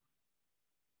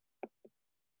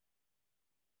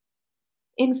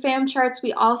 In FAM charts,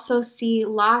 we also see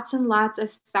lots and lots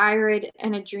of thyroid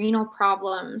and adrenal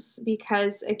problems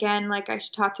because, again, like I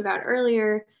talked about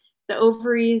earlier, the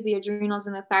ovaries, the adrenals,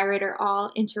 and the thyroid are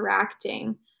all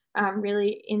interacting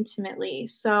really intimately.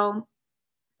 So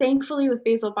thankfully, with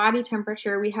basal body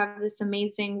temperature, we have this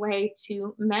amazing way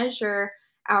to measure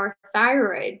our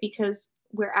thyroid because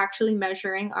we're actually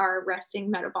measuring our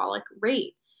resting metabolic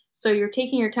rate. So you're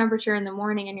taking your temperature in the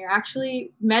morning and you're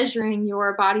actually measuring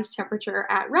your body's temperature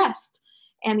at rest.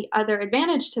 And the other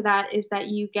advantage to that is that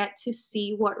you get to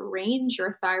see what range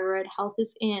your thyroid health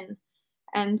is in.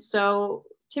 And so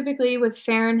typically with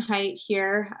Fahrenheit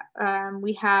here,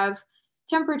 we have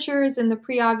temperatures in the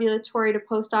pre-ovulatory to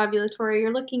post-ovulatory.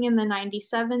 You're looking in the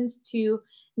 97s to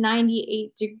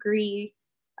 98 degree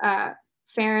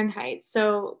Fahrenheit.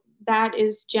 So that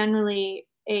is generally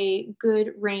a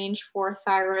good range for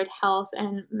thyroid health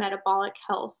and metabolic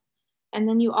health. And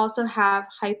then you also have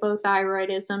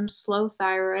hypothyroidism, slow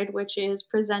thyroid, which is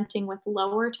presenting with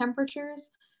lower temperatures.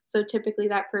 So typically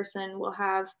that person will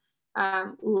have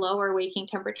lower waking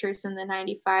temperatures in the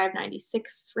 95,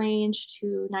 96 range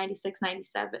to 96,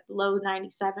 97, low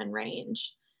 97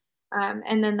 range.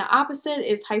 And then the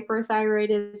opposite is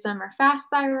hyperthyroidism or fast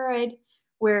thyroid,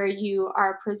 where you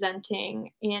are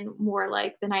presenting in more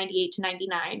like the 98 to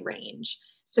 99 range.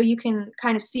 So you can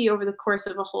kind of see over the course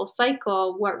of a whole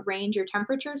cycle what range your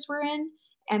temperatures were in,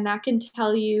 and that can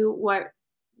tell you what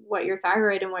your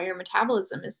thyroid and what your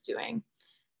metabolism is doing.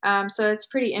 So it's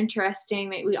pretty interesting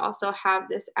that we also have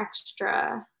this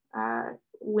extra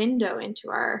window into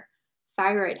our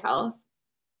thyroid health.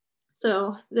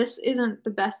 So this isn't the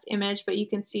best image, but you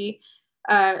can see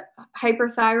a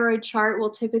hyperthyroid chart will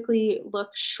typically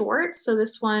look short. So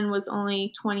this one was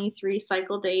only 23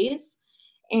 cycle days,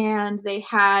 and they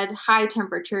had high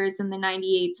temperatures in the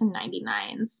 98s and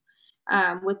 99s.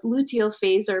 With luteal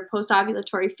phase or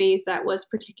post-ovulatory phase, that was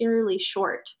particularly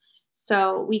short.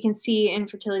 So we can see in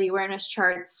fertility awareness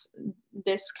charts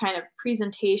this kind of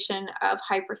presentation of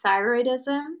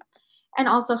hyperthyroidism and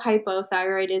also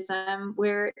hypothyroidism,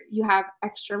 where you have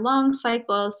extra long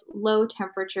cycles, low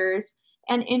temperatures,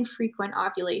 and infrequent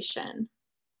ovulation.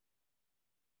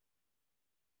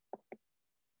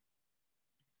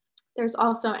 There's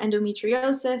also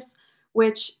endometriosis,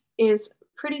 which is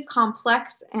pretty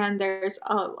complex, and there's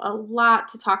a lot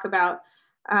to talk about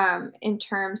in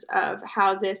terms of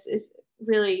how this is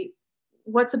really,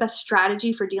 what's the best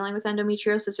strategy for dealing with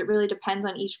endometriosis. It really depends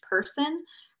on each person,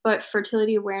 but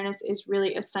fertility awareness is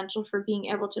really essential for being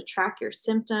able to track your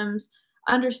symptoms,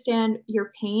 understand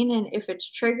your pain, and if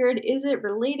it's triggered, is it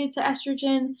related to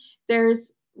estrogen?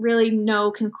 There's really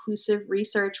no conclusive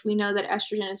research. We know that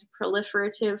estrogen is a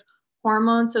proliferative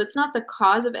hormone, so it's not the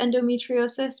cause of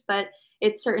endometriosis, but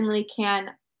it certainly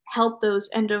can help those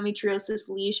endometriosis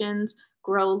lesions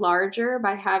grow larger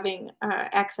by having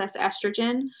excess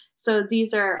estrogen. So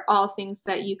these are all things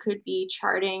that you could be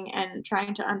charting and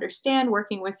trying to understand,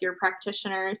 working with your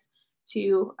practitioners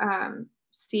to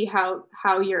see how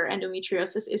your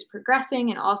endometriosis is progressing.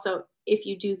 And also, if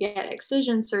you do get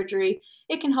excision surgery,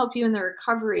 it can help you in the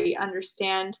recovery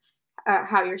understand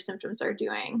how your symptoms are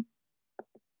doing.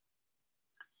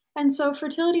 And so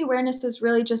fertility awareness is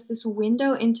really just this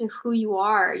window into who you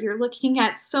are. You're looking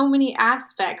at so many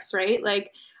aspects, right?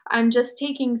 Like, I'm just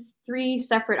taking 3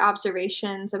 separate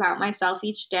observations about myself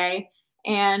each day.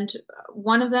 And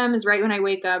one of them is right when I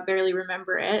wake up, barely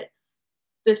remember it.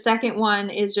 The second one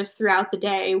is just throughout the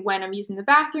day when I'm using the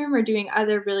bathroom or doing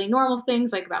other really normal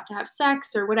things, like about to have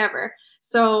sex or whatever.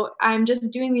 So I'm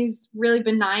just doing these really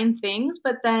benign things,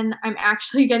 but then I'm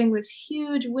actually getting this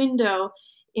huge window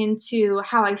into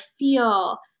how I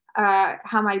feel,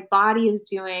 how my body is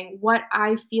doing, what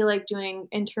I feel like doing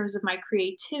in terms of my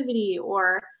creativity,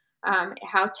 or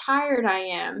how tired I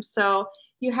am. So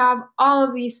you have all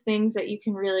of these things that you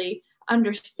can really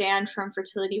understand from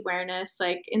fertility awareness.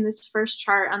 Like in this first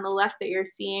chart on the left that you're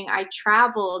seeing, I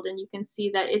traveled, and you can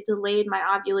see that it delayed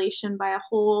my ovulation by a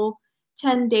whole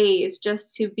 10 days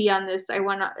just to be on this. I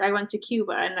went to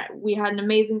Cuba, and we had an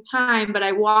amazing time, but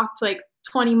I walked like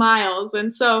 20 miles.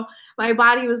 And so my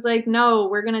body was like, no,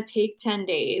 we're going to take 10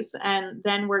 days and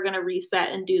then we're going to reset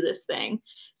and do this thing.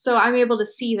 So I'm able to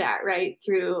see that right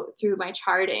through my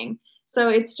charting. So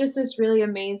it's just this really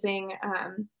amazing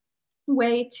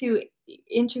way to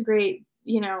integrate,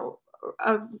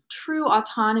 a true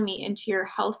autonomy into your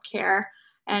healthcare.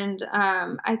 And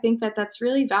I think that that's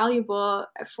really valuable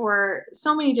for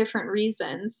so many different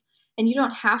reasons. And you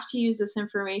don't have to use this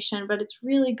information, but it's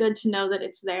really good to know that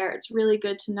it's there. It's really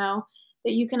good to know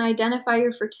that you can identify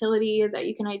your fertility, that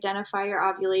you can identify your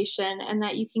ovulation, and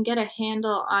that you can get a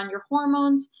handle on your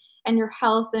hormones and your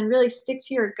health, and really stick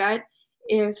to your gut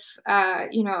if a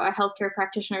healthcare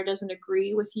practitioner doesn't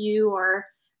agree with you, or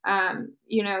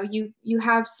you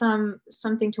have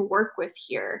something to work with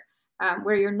here,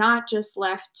 where you're not just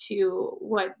left to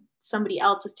what somebody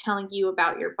else is telling you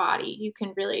about your body. You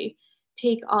can really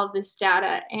take all this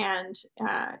data and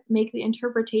make the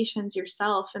interpretations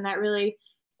yourself, and that really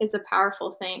is a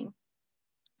powerful thing.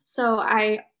 So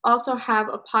I also have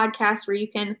a podcast where you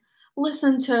can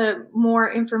listen to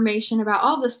more information about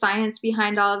all the science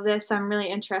behind all of this. I'm really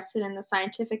interested in the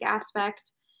scientific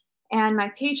aspect. And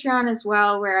my Patreon as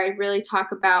well, where I really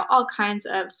talk about all kinds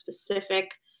of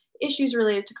specific issues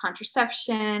related to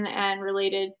contraception and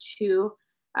related to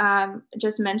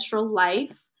just menstrual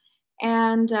life.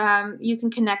 And you can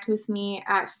connect with me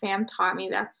at Fam Taught Me.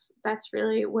 That's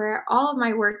really where all of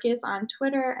my work is, on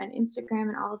Twitter and Instagram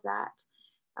and all of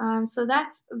that. So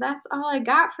that's all I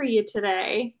got for you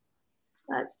today.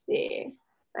 Let's see.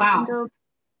 Wow.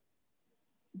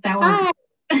 That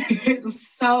was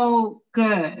so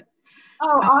good.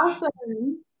 Oh,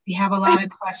 awesome. We have a lot of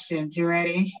questions. You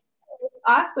ready?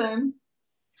 Awesome.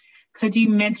 Could you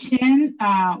mention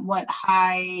what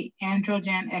high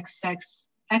androgen excess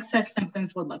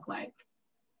symptoms would look like?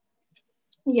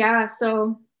 Yeah,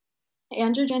 so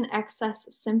androgen excess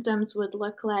symptoms would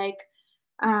look like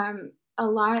a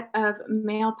lot of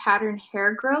male pattern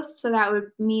hair growth. So that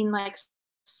would mean like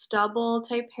stubble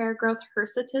type hair growth,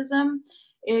 hirsutism.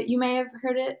 You may have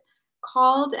heard it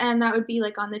called, and that would be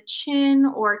like on the chin,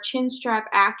 or chin strap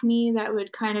acne that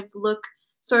would kind of look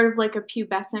sort of like a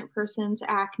pubescent person's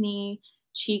acne,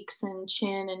 cheeks and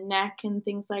chin and neck and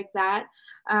things like that.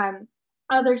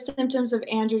 Other symptoms of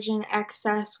androgen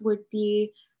excess would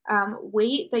be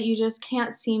weight that you just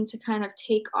can't seem to kind of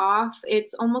take off.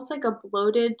 It's almost like a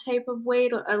bloated type of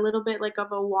weight, a little bit like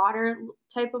of a water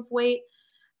type of weight.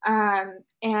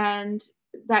 And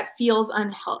that feels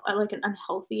like an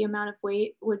unhealthy amount of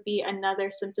weight would be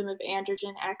another symptom of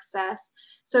androgen excess.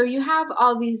 So you have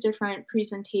all these different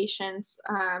presentations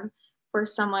for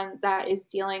someone that is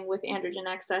dealing with androgen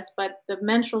excess, but the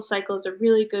menstrual cycle is a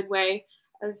really good way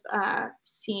of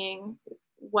seeing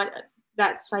what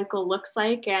that cycle looks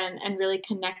like, and really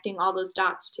connecting all those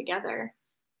dots together.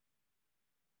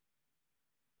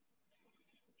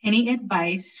 Any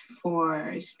advice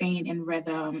for staying in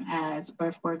rhythm as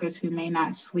birth workers who may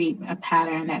not sleep a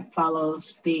pattern that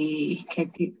follows the,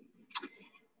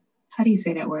 how do you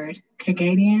say that word?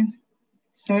 Circadian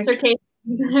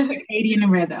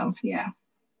rhythm, yeah.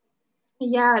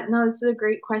 Yeah, no, this is a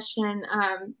great question,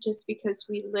 just because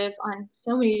we live on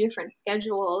so many different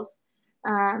schedules.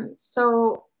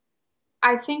 So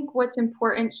I think what's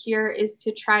important here is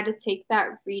to try to take that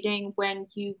reading when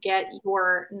you get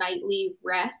your nightly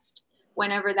rest,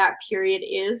 whenever that period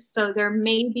is. So there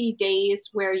may be days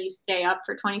where you stay up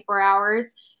for 24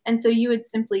 hours, and so you would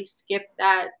simply skip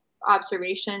that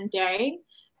observation day,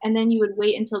 and then you would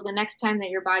wait until the next time that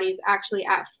your body is actually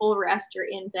at full rest, you're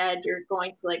in bed, you're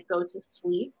going to like go to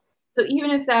sleep. So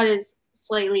even if that is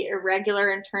slightly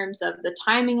irregular in terms of the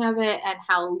timing of it and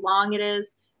how long it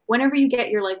is, whenever you get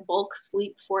your like bulk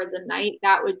sleep for the night,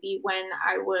 that would be when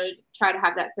I would try to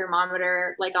have that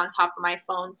thermometer like on top of my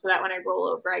phone, so that when I roll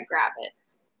over, I grab it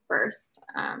first.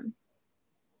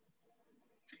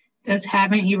 Does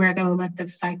having irregular length of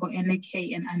cycle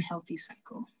indicate an unhealthy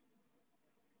cycle?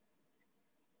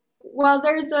 Well,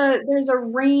 there's a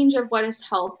range of what is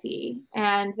healthy,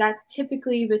 and that's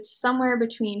typically somewhere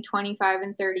between 25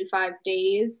 and 35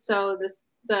 days. So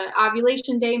the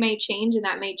ovulation day may change, and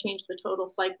that may change the total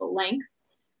cycle length.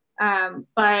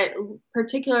 But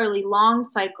particularly long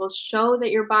cycles show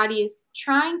that your body is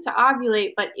trying to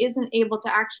ovulate, but isn't able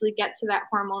to actually get to that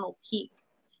hormonal peak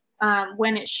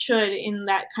when it should in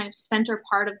that kind of center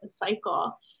part of the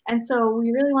cycle. And so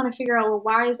we really want to figure out, well,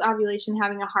 why is ovulation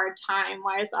having a hard time?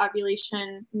 Why is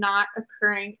ovulation not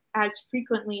occurring as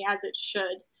frequently as it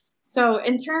should? So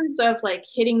in terms of like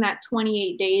hitting that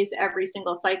 28 days every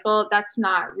single cycle, that's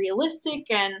not realistic,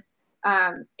 and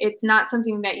it's not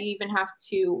something that you even have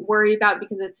to worry about,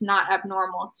 because it's not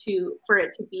abnormal for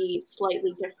it to be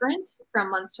slightly different from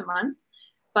month to month.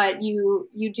 But you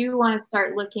do want to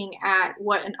start looking at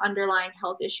what an underlying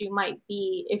health issue might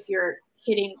be if you're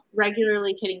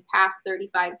regularly hitting past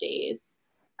 35 days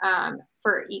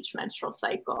for each menstrual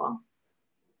cycle.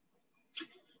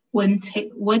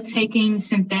 Would taking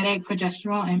synthetic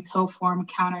progesterone in pill form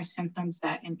counter symptoms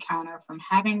that encounter from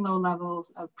having low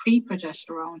levels of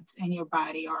pre-progesterone in your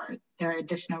body, or there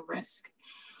additional risk?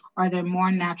 Are there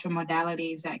more natural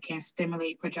modalities that can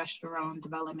stimulate progesterone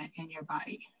development in your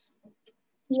body?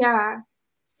 Yeah,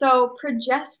 so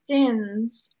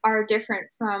progestins are different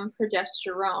from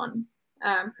progesterone.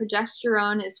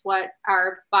 Progesterone is what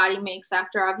our body makes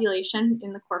after ovulation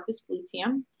in the corpus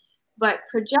luteum, but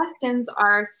progestins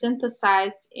are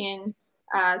synthesized in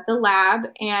the lab,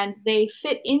 and they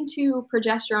fit into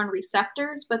progesterone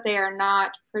receptors, but they are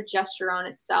not progesterone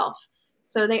itself.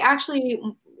 So they actually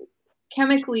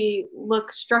chemically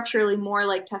look structurally more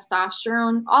like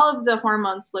testosterone. All of the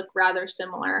hormones look rather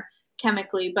similar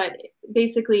chemically, but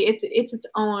basically it's its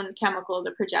own chemical,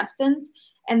 the progestins,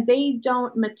 and they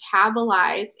don't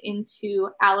metabolize into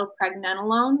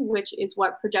allopregnanolone, which is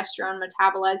what progesterone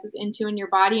metabolizes into in your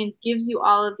body and gives you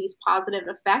all of these positive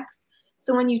effects.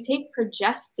 So when you take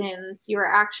progestins,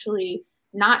 you're actually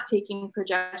not taking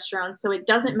progesterone, so it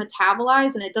doesn't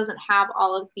metabolize and it doesn't have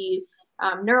all of these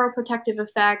neuroprotective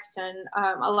effects, and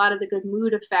a lot of the good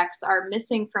mood effects are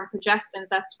missing from progestins.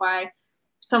 That's why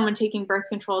someone taking birth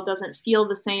control doesn't feel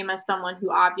the same as someone who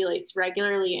ovulates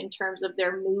regularly in terms of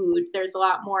their mood. There's a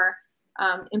lot more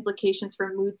implications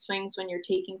for mood swings when you're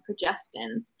taking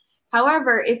progestins.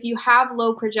 However, if you have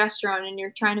low progesterone and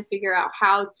you're trying to figure out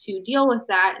how to deal with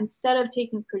that, instead of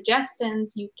taking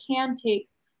progestins, you can take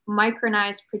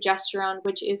micronized progesterone,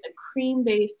 which is a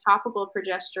cream-based topical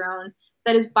progesterone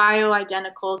that is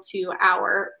bioidentical to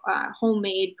our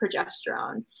homemade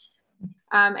progesterone.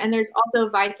 And there's also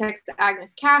Vitex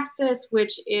agnus castus,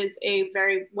 which is a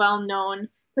very well-known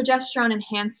progesterone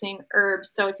enhancing herb.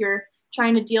 So if you're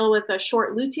trying to deal with a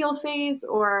short luteal phase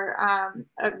or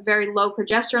a very low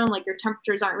progesterone, like your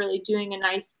temperatures aren't really doing a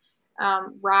nice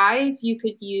rise, you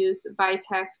could use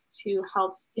Vitex to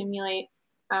help stimulate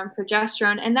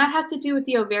progesterone. And that has to do with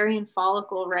the ovarian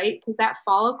follicle, right? Because that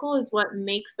follicle is what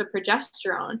makes the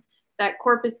progesterone. That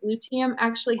corpus luteum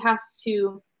actually has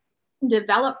to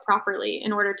develop properly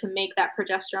in order to make that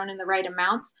progesterone in the right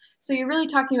amounts. So you're really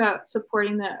talking about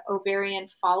supporting the ovarian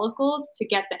follicles to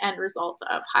get the end result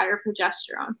of higher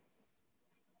progesterone.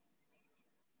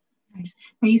 Nice.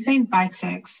 When you say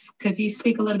Vitex, could you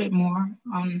speak a little bit more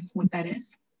on what that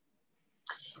is?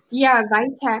 Yeah,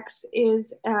 Vitex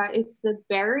is it's the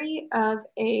berry of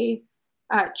a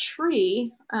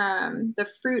tree, the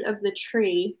fruit of the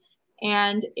tree,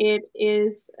 and it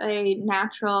is a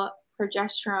natural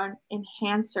progesterone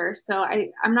enhancer. So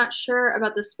I'm not sure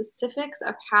about the specifics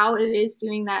of how it is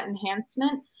doing that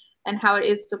enhancement, and how it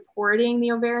is supporting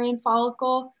the ovarian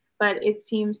follicle, but it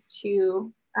seems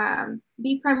to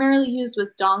be primarily used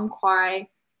with dong quai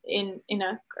in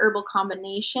a herbal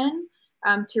combination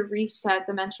to reset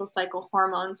the menstrual cycle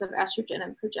hormones of estrogen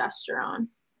and progesterone.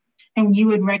 And you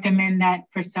would recommend that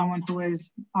for someone who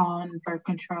is on birth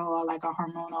control or like a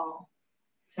hormonal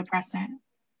suppressant?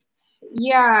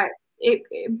 Yeah,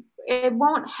 it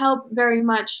won't help very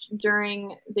much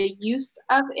during the use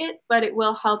of it, but it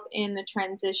will help in the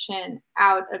transition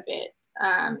out of it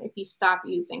if you stop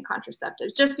using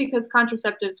contraceptives, just because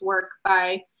contraceptives work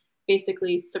by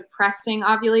basically suppressing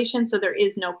ovulation, so there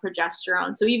is no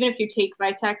progesterone. So even if you take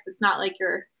Vitex, it's not like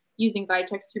you're using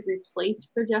Vitex to replace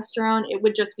progesterone. It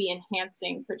would just be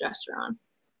enhancing progesterone.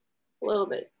 A little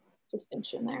bit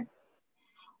distinction there.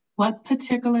 What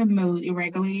particular mood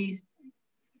irregularities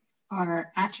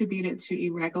are attributed to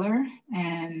irregular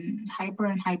and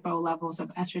hypo levels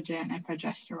of estrogen and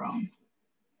progesterone?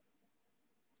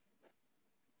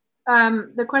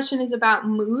 The question is about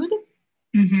mood?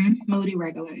 Mood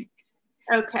irregularities.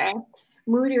 Okay.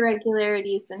 Mood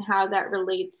irregularities and how that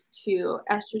relates to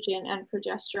estrogen and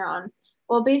progesterone.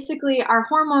 Well, basically, our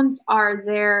hormones are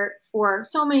there for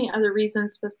so many other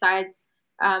reasons besides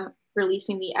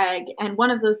releasing the egg. And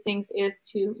one of those things is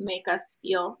to make us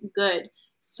feel good.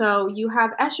 So you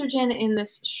have estrogen in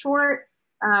this short,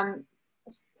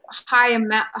 high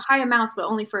amounts, but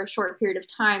only for a short period of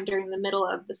time during the middle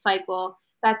of the cycle.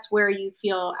 That's where you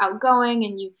feel outgoing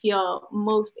and you feel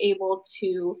most able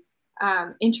to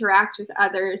interact with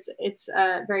others. It's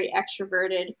a very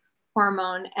extroverted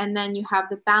hormone. And then you have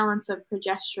the balance of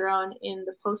progesterone in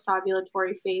the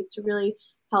post-ovulatory phase to really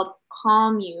help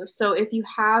calm you. So if you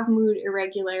have mood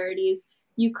irregularities,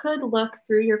 you could look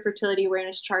through your fertility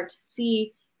awareness chart to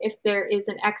see if there is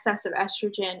an excess of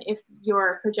estrogen, if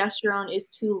your progesterone is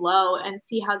too low, and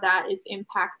see how that is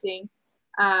impacting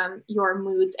your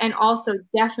moods. And also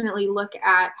definitely look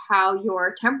at how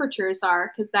your temperatures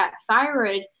are, because that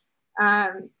thyroid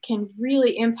can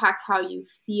really impact how you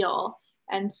feel.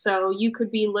 And so you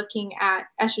could be looking at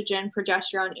estrogen,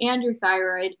 progesterone, and your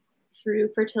thyroid through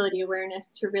fertility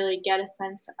awareness to really get a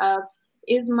sense of,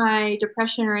 is my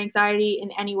depression or anxiety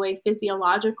in any way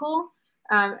physiological?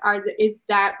 Is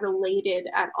that related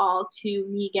at all to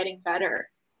me getting better?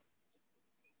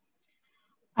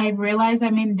 I realize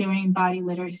I'm in doing body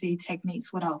literacy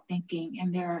techniques without thinking,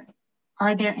 and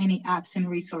are there any apps and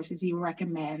resources you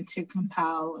recommend to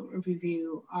compile or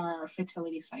review our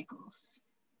fertility cycles?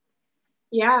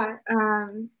 Yeah,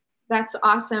 that's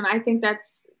awesome. I think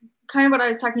that's kind of what I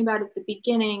was talking about at the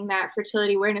beginning, that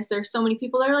fertility awareness. There are so many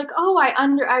people that are like, oh,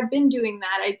 I've been doing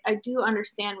that. I do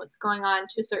understand what's going on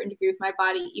to a certain degree with my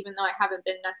body, even though I haven't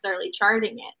been necessarily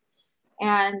charting it.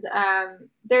 And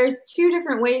there's two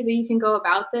different ways that you can go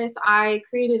about this. I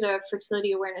created a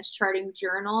fertility awareness charting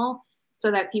journal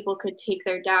so that people could take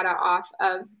their data off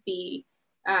of the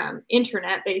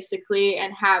internet, basically,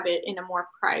 and have it in a more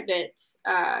private,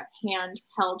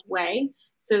 handheld way.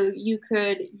 So you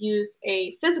could use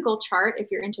a physical chart if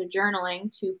you're into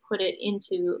journaling to put it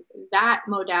into that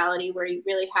modality where you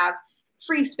really have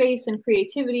free space and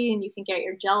creativity, and you can get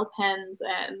your gel pens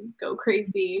and go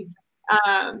crazy.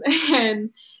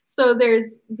 And so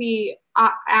there's the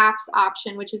apps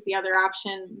option, which is the other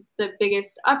option. The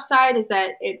biggest upside is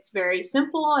that it's very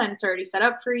simple and it's already set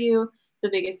up for you. The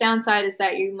biggest downside is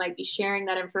that you might be sharing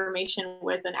that information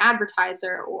with an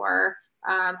advertiser or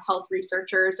health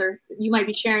researchers, or you might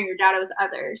be sharing your data with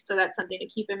others. So that's something to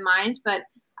keep in mind. But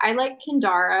I like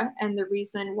Kindara, and the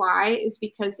reason why is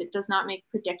because it does not make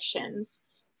predictions.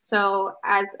 So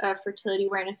as a fertility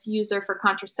awareness user for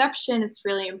contraception, it's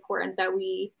really important that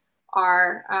we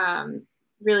are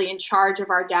really in charge of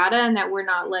our data and that we're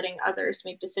not letting others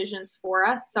make decisions for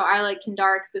us. So I like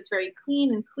Kindara because it's very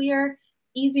clean and clear,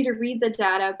 easy to read the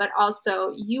data, but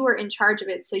also you are in charge of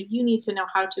it. So you need to know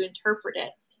how to interpret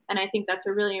it. And I think that's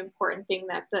a really important thing,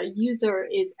 that the user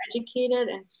is educated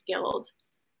and skilled.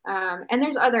 And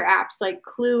there's other apps, like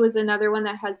Clue is another one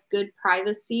that has good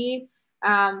privacy.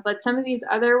 But some of these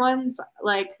other ones,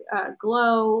 like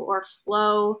Glow or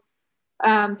Flow,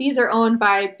 these are owned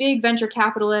by big venture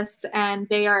capitalists, and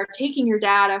they are taking your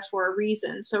data for a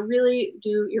reason. So really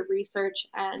do your research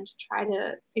and try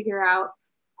to figure out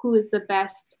who is the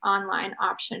best online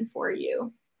option for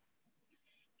you.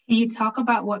 Can you talk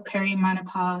about what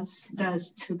perimenopause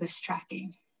does to this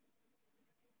tracking?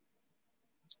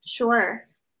 Sure.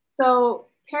 So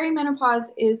perimenopause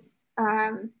is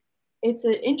it's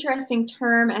an interesting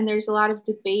term, and there's a lot of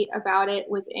debate about it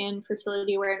within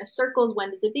fertility awareness circles. When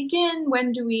does it begin?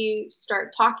 When do we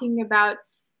start talking about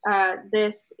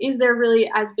is there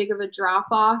really as big of a drop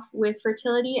off with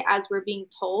fertility as we're being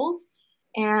told?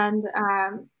 And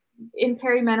in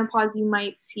perimenopause, you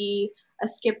might see a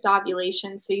skipped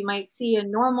ovulation. So you might see a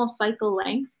normal cycle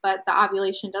length, but the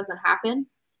ovulation doesn't happen.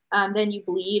 Then you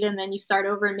bleed and then you start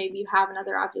over and maybe you have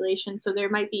another ovulation. So there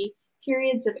might be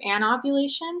periods of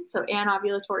anovulation, so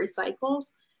anovulatory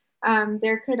cycles.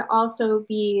 There could also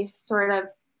be sort of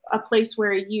a place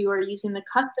where you are using the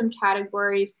custom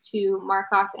categories to mark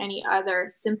off any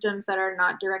other symptoms that are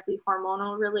not directly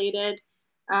hormonal related,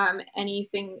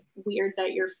 anything weird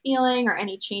that you're feeling or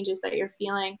any changes that you're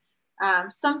feeling.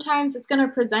 Sometimes it's going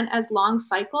to present as long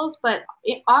cycles, but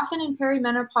often in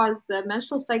perimenopause, the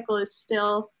menstrual cycle is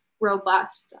still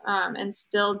robust and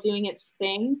still doing its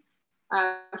thing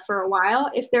for a while.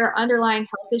 If there are underlying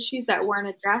health issues that weren't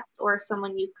addressed, or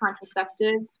someone used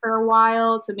contraceptives for a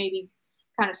while to maybe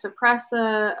kind of suppress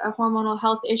a hormonal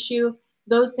health issue,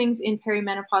 those things in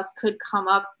perimenopause could come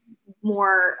up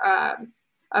more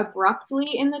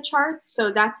abruptly in the charts.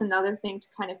 So that's another thing to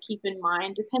kind of keep in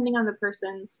mind, depending on the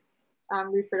person's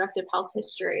reproductive health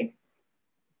history.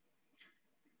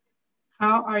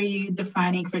 How are you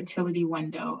defining fertility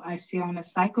window? I see on the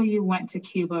cycle you went to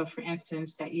Cuba, for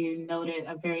instance, that you noted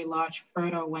a very large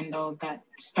fertile window that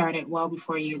started well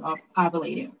before you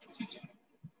ovulated.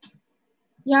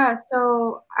 Yeah,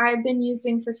 so I've been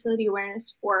using fertility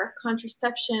awareness for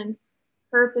contraception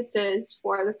purposes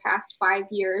for the past 5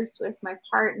 years with my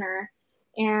partner.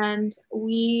 And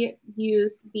we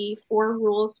use the 4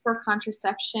 rules for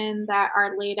contraception that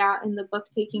are laid out in the book,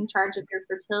 Taking Charge of Your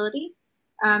Fertility.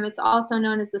 It's also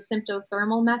known as the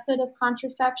symptothermal method of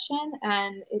contraception,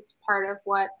 and it's part of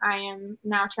what I am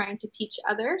now trying to teach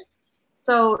others.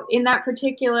 So in that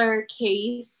particular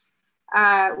case,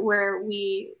 where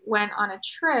we went on a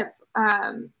trip,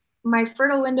 my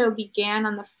fertile window began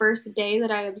on the first day that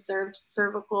I observed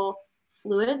cervical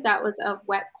fluid that was of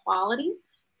wet quality.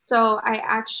 So I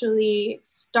actually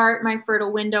start my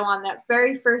fertile window on that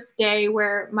very first day,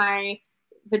 where my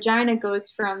vagina goes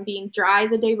from being dry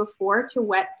the day before to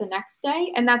wet the next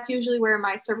day. And that's usually where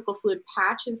my cervical fluid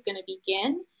patch is going to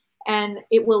begin. And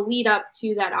it will lead up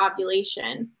to that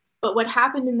ovulation. But what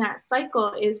happened in that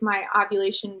cycle is my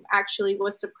ovulation actually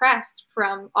was suppressed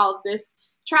from all of this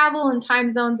travel and time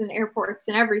zones and airports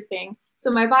and everything.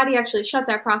 So my body actually shut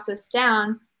that process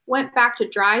down, went back to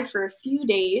dry for a few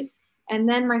days, and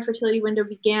then my fertility window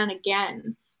began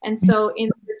again. And so in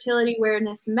the fertility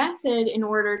awareness method, in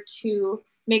order to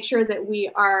make sure that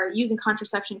we are using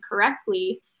contraception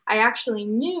correctly, I actually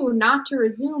knew not to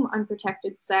resume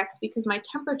unprotected sex because my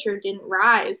temperature didn't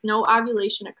rise. No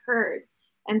ovulation occurred.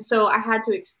 And so I had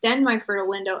to extend my fertile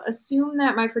window, assume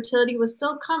that my fertility was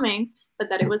still coming, but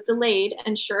that it was delayed.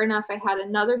 And sure enough, I had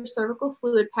another cervical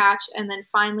fluid patch. And then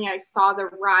finally, I saw the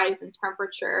rise in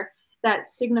temperature that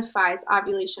signifies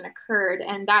ovulation occurred.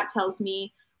 And that tells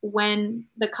me when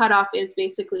the cutoff is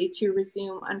basically to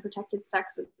resume unprotected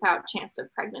sex without chance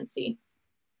of pregnancy.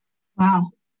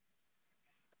 Wow.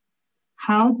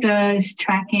 How does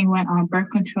tracking when on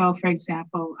birth control, for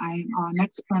example, I'm on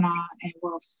Nexplanon and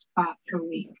will spot per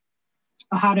week?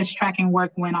 Or how does tracking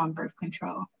work when on birth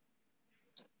control?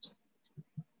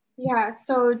 Yeah,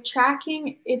 so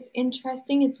tracking, it's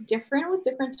interesting. It's different with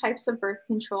different types of birth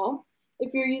control.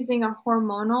 If you're using a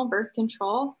hormonal birth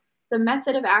control, the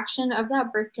method of action of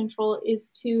that birth control is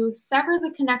to sever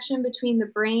the connection between the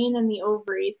brain and the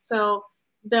ovaries. So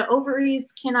the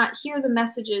ovaries cannot hear the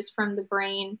messages from the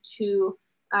brain to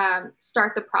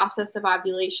start the process of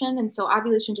ovulation. And so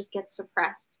ovulation just gets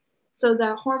suppressed. So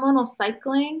the hormonal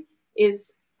cycling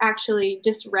is actually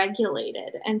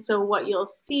dysregulated. And so what you'll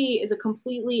see is a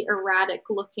completely erratic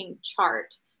looking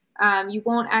chart. You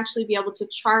won't actually be able to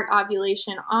chart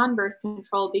ovulation on birth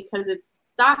control because it's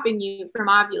stopping you from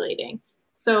ovulating.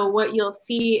 So what you'll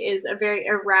see is a very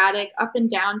erratic up and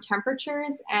down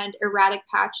temperatures and erratic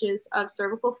patches of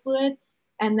cervical fluid.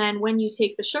 And then when you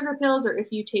take the sugar pills, or if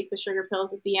you take the sugar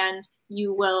pills at the end,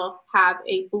 you will have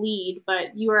a bleed,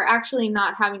 but you are actually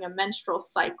not having a menstrual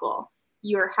cycle.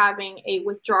 You're having a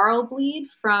withdrawal bleed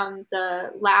from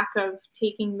the lack of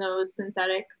taking those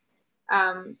synthetic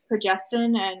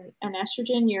progestin and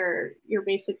estrogen. You're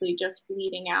basically just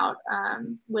bleeding out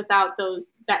without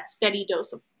that steady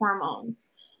dose of hormones.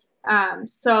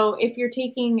 So if you're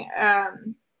taking,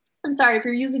 if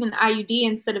you're using an IUD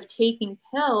instead of taking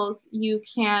pills, you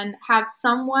can have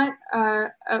somewhat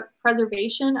a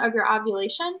preservation of your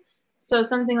ovulation. So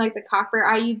something like the copper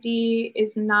IUD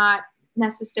is not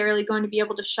necessarily going to be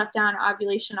able to shut down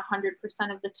ovulation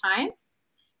 100% of the time.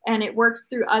 And it works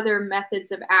through other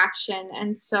methods of action.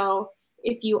 And so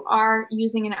if you are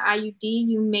using an IUD,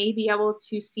 you may be able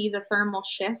to see the thermal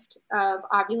shift of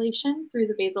ovulation through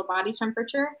the basal body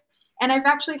temperature. And I've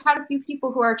actually had a few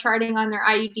people who are charting on their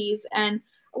IUDs, and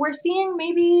we're seeing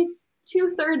maybe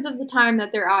 2/3 of the time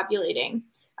that they're ovulating.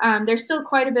 There's still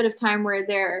quite a bit of time where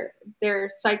their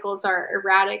cycles are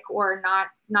erratic or not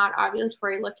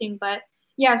ovulatory looking. But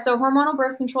yeah, so hormonal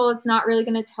birth control, it's not really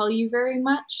going to tell you very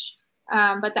much,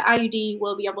 but the IUD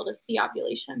will be able to see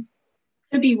ovulation.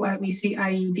 Could be why we see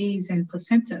IUDs and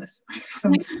placentas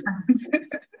sometimes.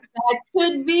 That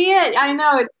could be it. I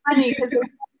know, it's funny because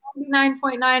it's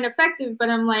 99.9 effective, but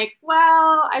I'm like,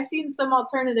 well, I've seen some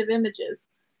alternative images.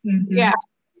 Mm-hmm. Yeah.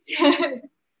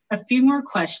 A few more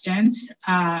questions.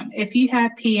 If you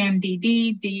have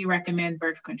PMDD, do you recommend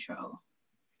birth control?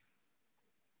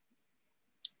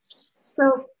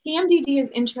 So PMDD is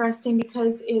interesting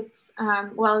because it's,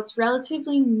 it's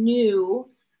relatively new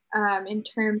in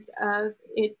terms of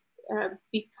it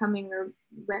becoming a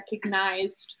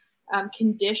recognized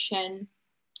condition,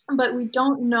 but we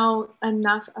don't know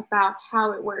enough about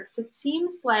how it works. It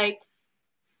seems like,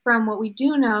 from what we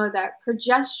do know, that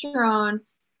progesterone,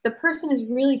 the person is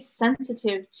really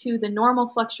sensitive to the normal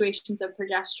fluctuations of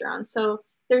progesterone. So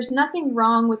there's nothing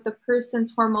wrong with the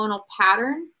person's hormonal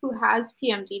pattern who has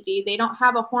PMDD. They don't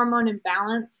have a hormone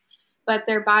imbalance, but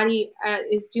their body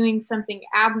is doing something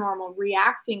abnormal,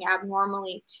 reacting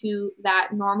abnormally to that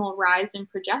normal rise in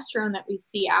progesterone that we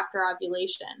see after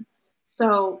ovulation.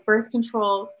 So birth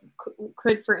control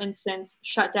could, for instance,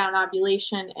 shut down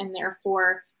ovulation and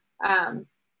therefore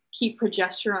keep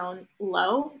progesterone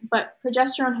low. But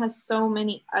progesterone has so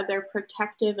many other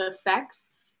protective effects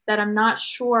that I'm not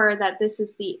sure that this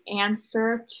is the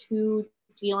answer to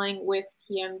dealing with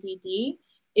PMDD.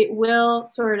 It will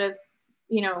sort of,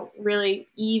 really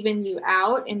even you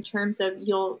out in terms of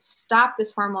you'll stop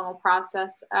this hormonal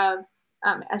process of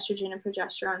estrogen and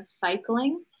progesterone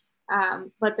cycling.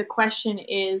 But the question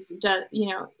is,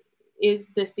 is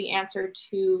this the answer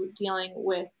to dealing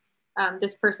with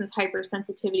this person's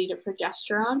hypersensitivity to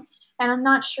progesterone? And I'm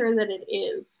not sure that it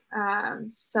is.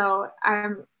 So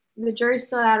the jury's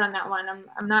still out on that one.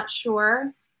 I'm not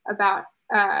sure about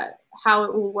how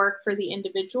it will work for the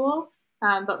individual.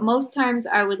 But most times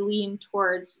I would lean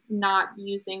towards not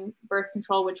using birth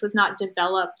control, which was not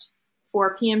developed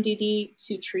for PMDD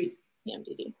to treat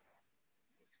PMDD.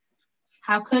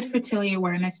 How could fertility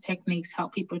awareness techniques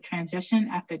help people transition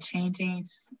after changing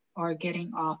or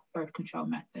getting off birth control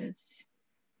methods?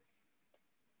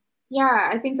 Yeah,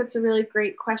 I think that's a really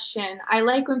great question. I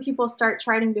like when people start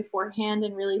charting beforehand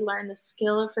and really learn the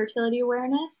skill of fertility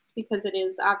awareness, because it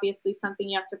is obviously something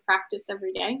you have to practice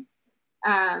every day.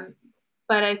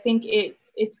 But I think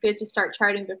it's good to start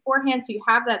charting beforehand so you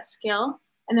have that skill.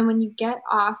 And then when you get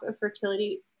off of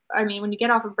when you get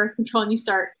off of birth control and you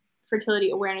start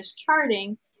fertility awareness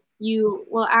charting, you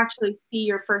will actually see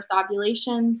your first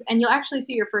ovulations, and you'll actually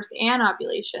see your first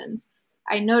anovulations.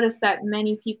 I noticed that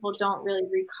many people don't really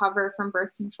recover from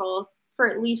birth control for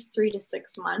at least 3 to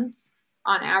 6 months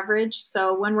on average.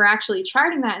 So when we're actually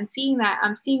charting that and seeing that,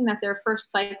 I'm seeing that their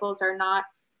first cycles are not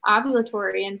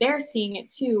ovulatory, and they're seeing it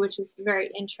too, which is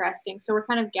very interesting. So we're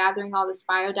kind of gathering all this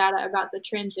biodata about the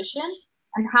transition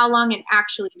and how long it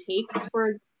actually takes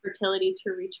for fertility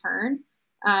to return,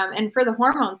 and for the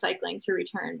hormone cycling to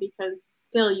return, because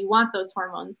still you want those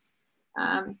hormones.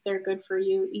 They're good for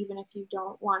you even if you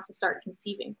don't want to start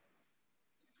conceiving.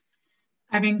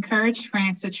 I've encouraged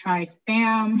friends to try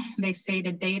FAM. They say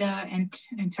the data and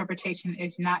interpretation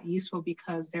is not useful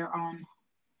because they're on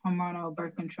hormonal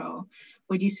birth control.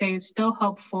 Would you say it's still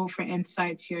helpful for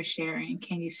insights you're sharing?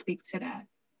 Can you speak to that?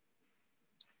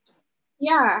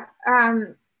 Yeah.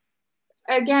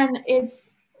 Again, it's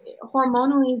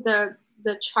hormonally,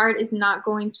 the chart is not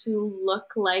going to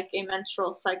look like a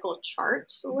menstrual cycle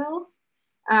chart will.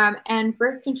 And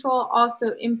birth control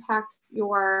also impacts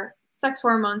your sex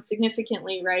hormones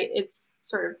significantly, right? It's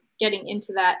sort of getting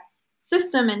into that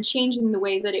system and changing the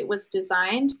way that it was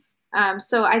designed.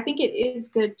 So I think it is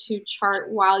good to chart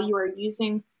while you are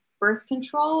using birth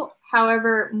control.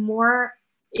 However, more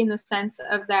in the sense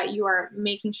of that you are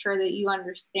making sure that you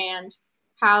understand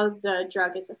how the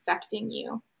drug is affecting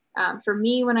you. For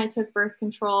me, when I took birth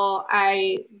control,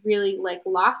 I really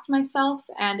lost myself,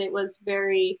 and it was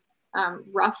very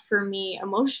rough for me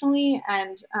emotionally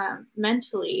and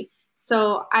mentally.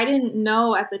 So I didn't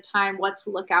know at the time what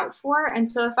to look out for.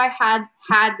 And so if I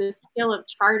had this skill of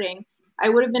charting, I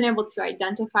would have been able to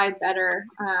identify better.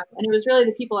 And it was really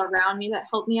the people around me that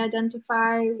helped me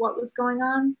identify what was going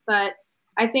on. But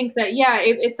I think that,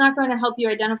 it's not going to help you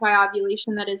identify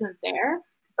ovulation that isn't there,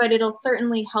 but it'll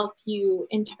certainly help you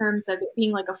in terms of it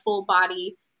being like a full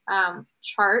body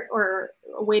chart or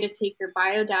a way to take your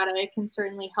biodata. It can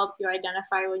certainly help you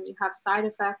identify when you have side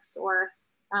effects or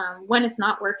when it's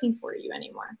not working for you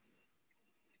anymore.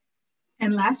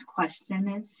 And last question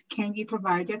is, can you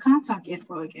provide your contact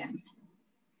info again?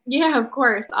 Yeah, of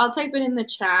course. I'll type it in the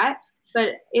chat.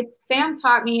 But FAM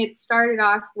taught me, it started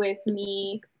off with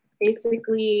me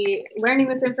basically learning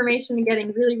this information and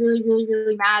getting really, really, really,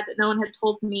 really mad that no one had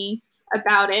told me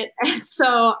about it. And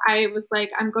so I was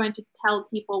like, I'm going to tell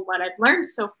people what I've learned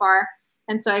so far.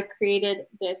 And so I created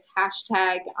this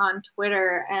hashtag on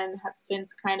Twitter and have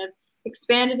since kind of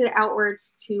expanded it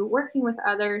outwards to working with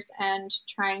others and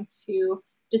trying to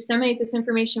disseminate this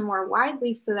information more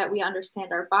widely so that we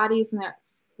understand our bodies and that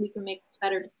we can make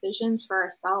better decisions for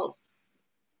ourselves.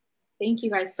 Thank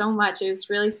you guys so much. It was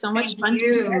really so much fun. Thank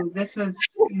you. This was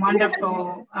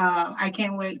wonderful. I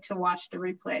can't wait to watch the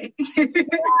replay.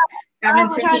 I've been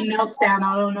taking notes down.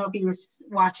 I don't know if you were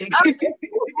watching.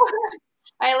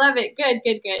 I love it. Good.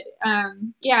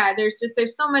 Yeah,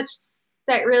 there's so much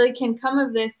that really can come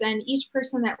of this, and each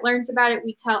person that learns about it,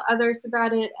 we tell others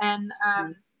about it, and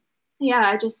yeah,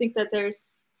 I just think that there's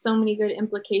so many good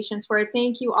implications for it.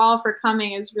 Thank you all for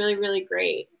coming. It was really, really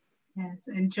great. Yes,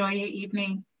 enjoy your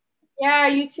evening. Yeah,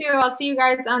 you too. I'll see you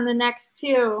guys on the next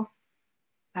two.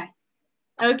 Bye.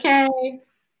 Okay.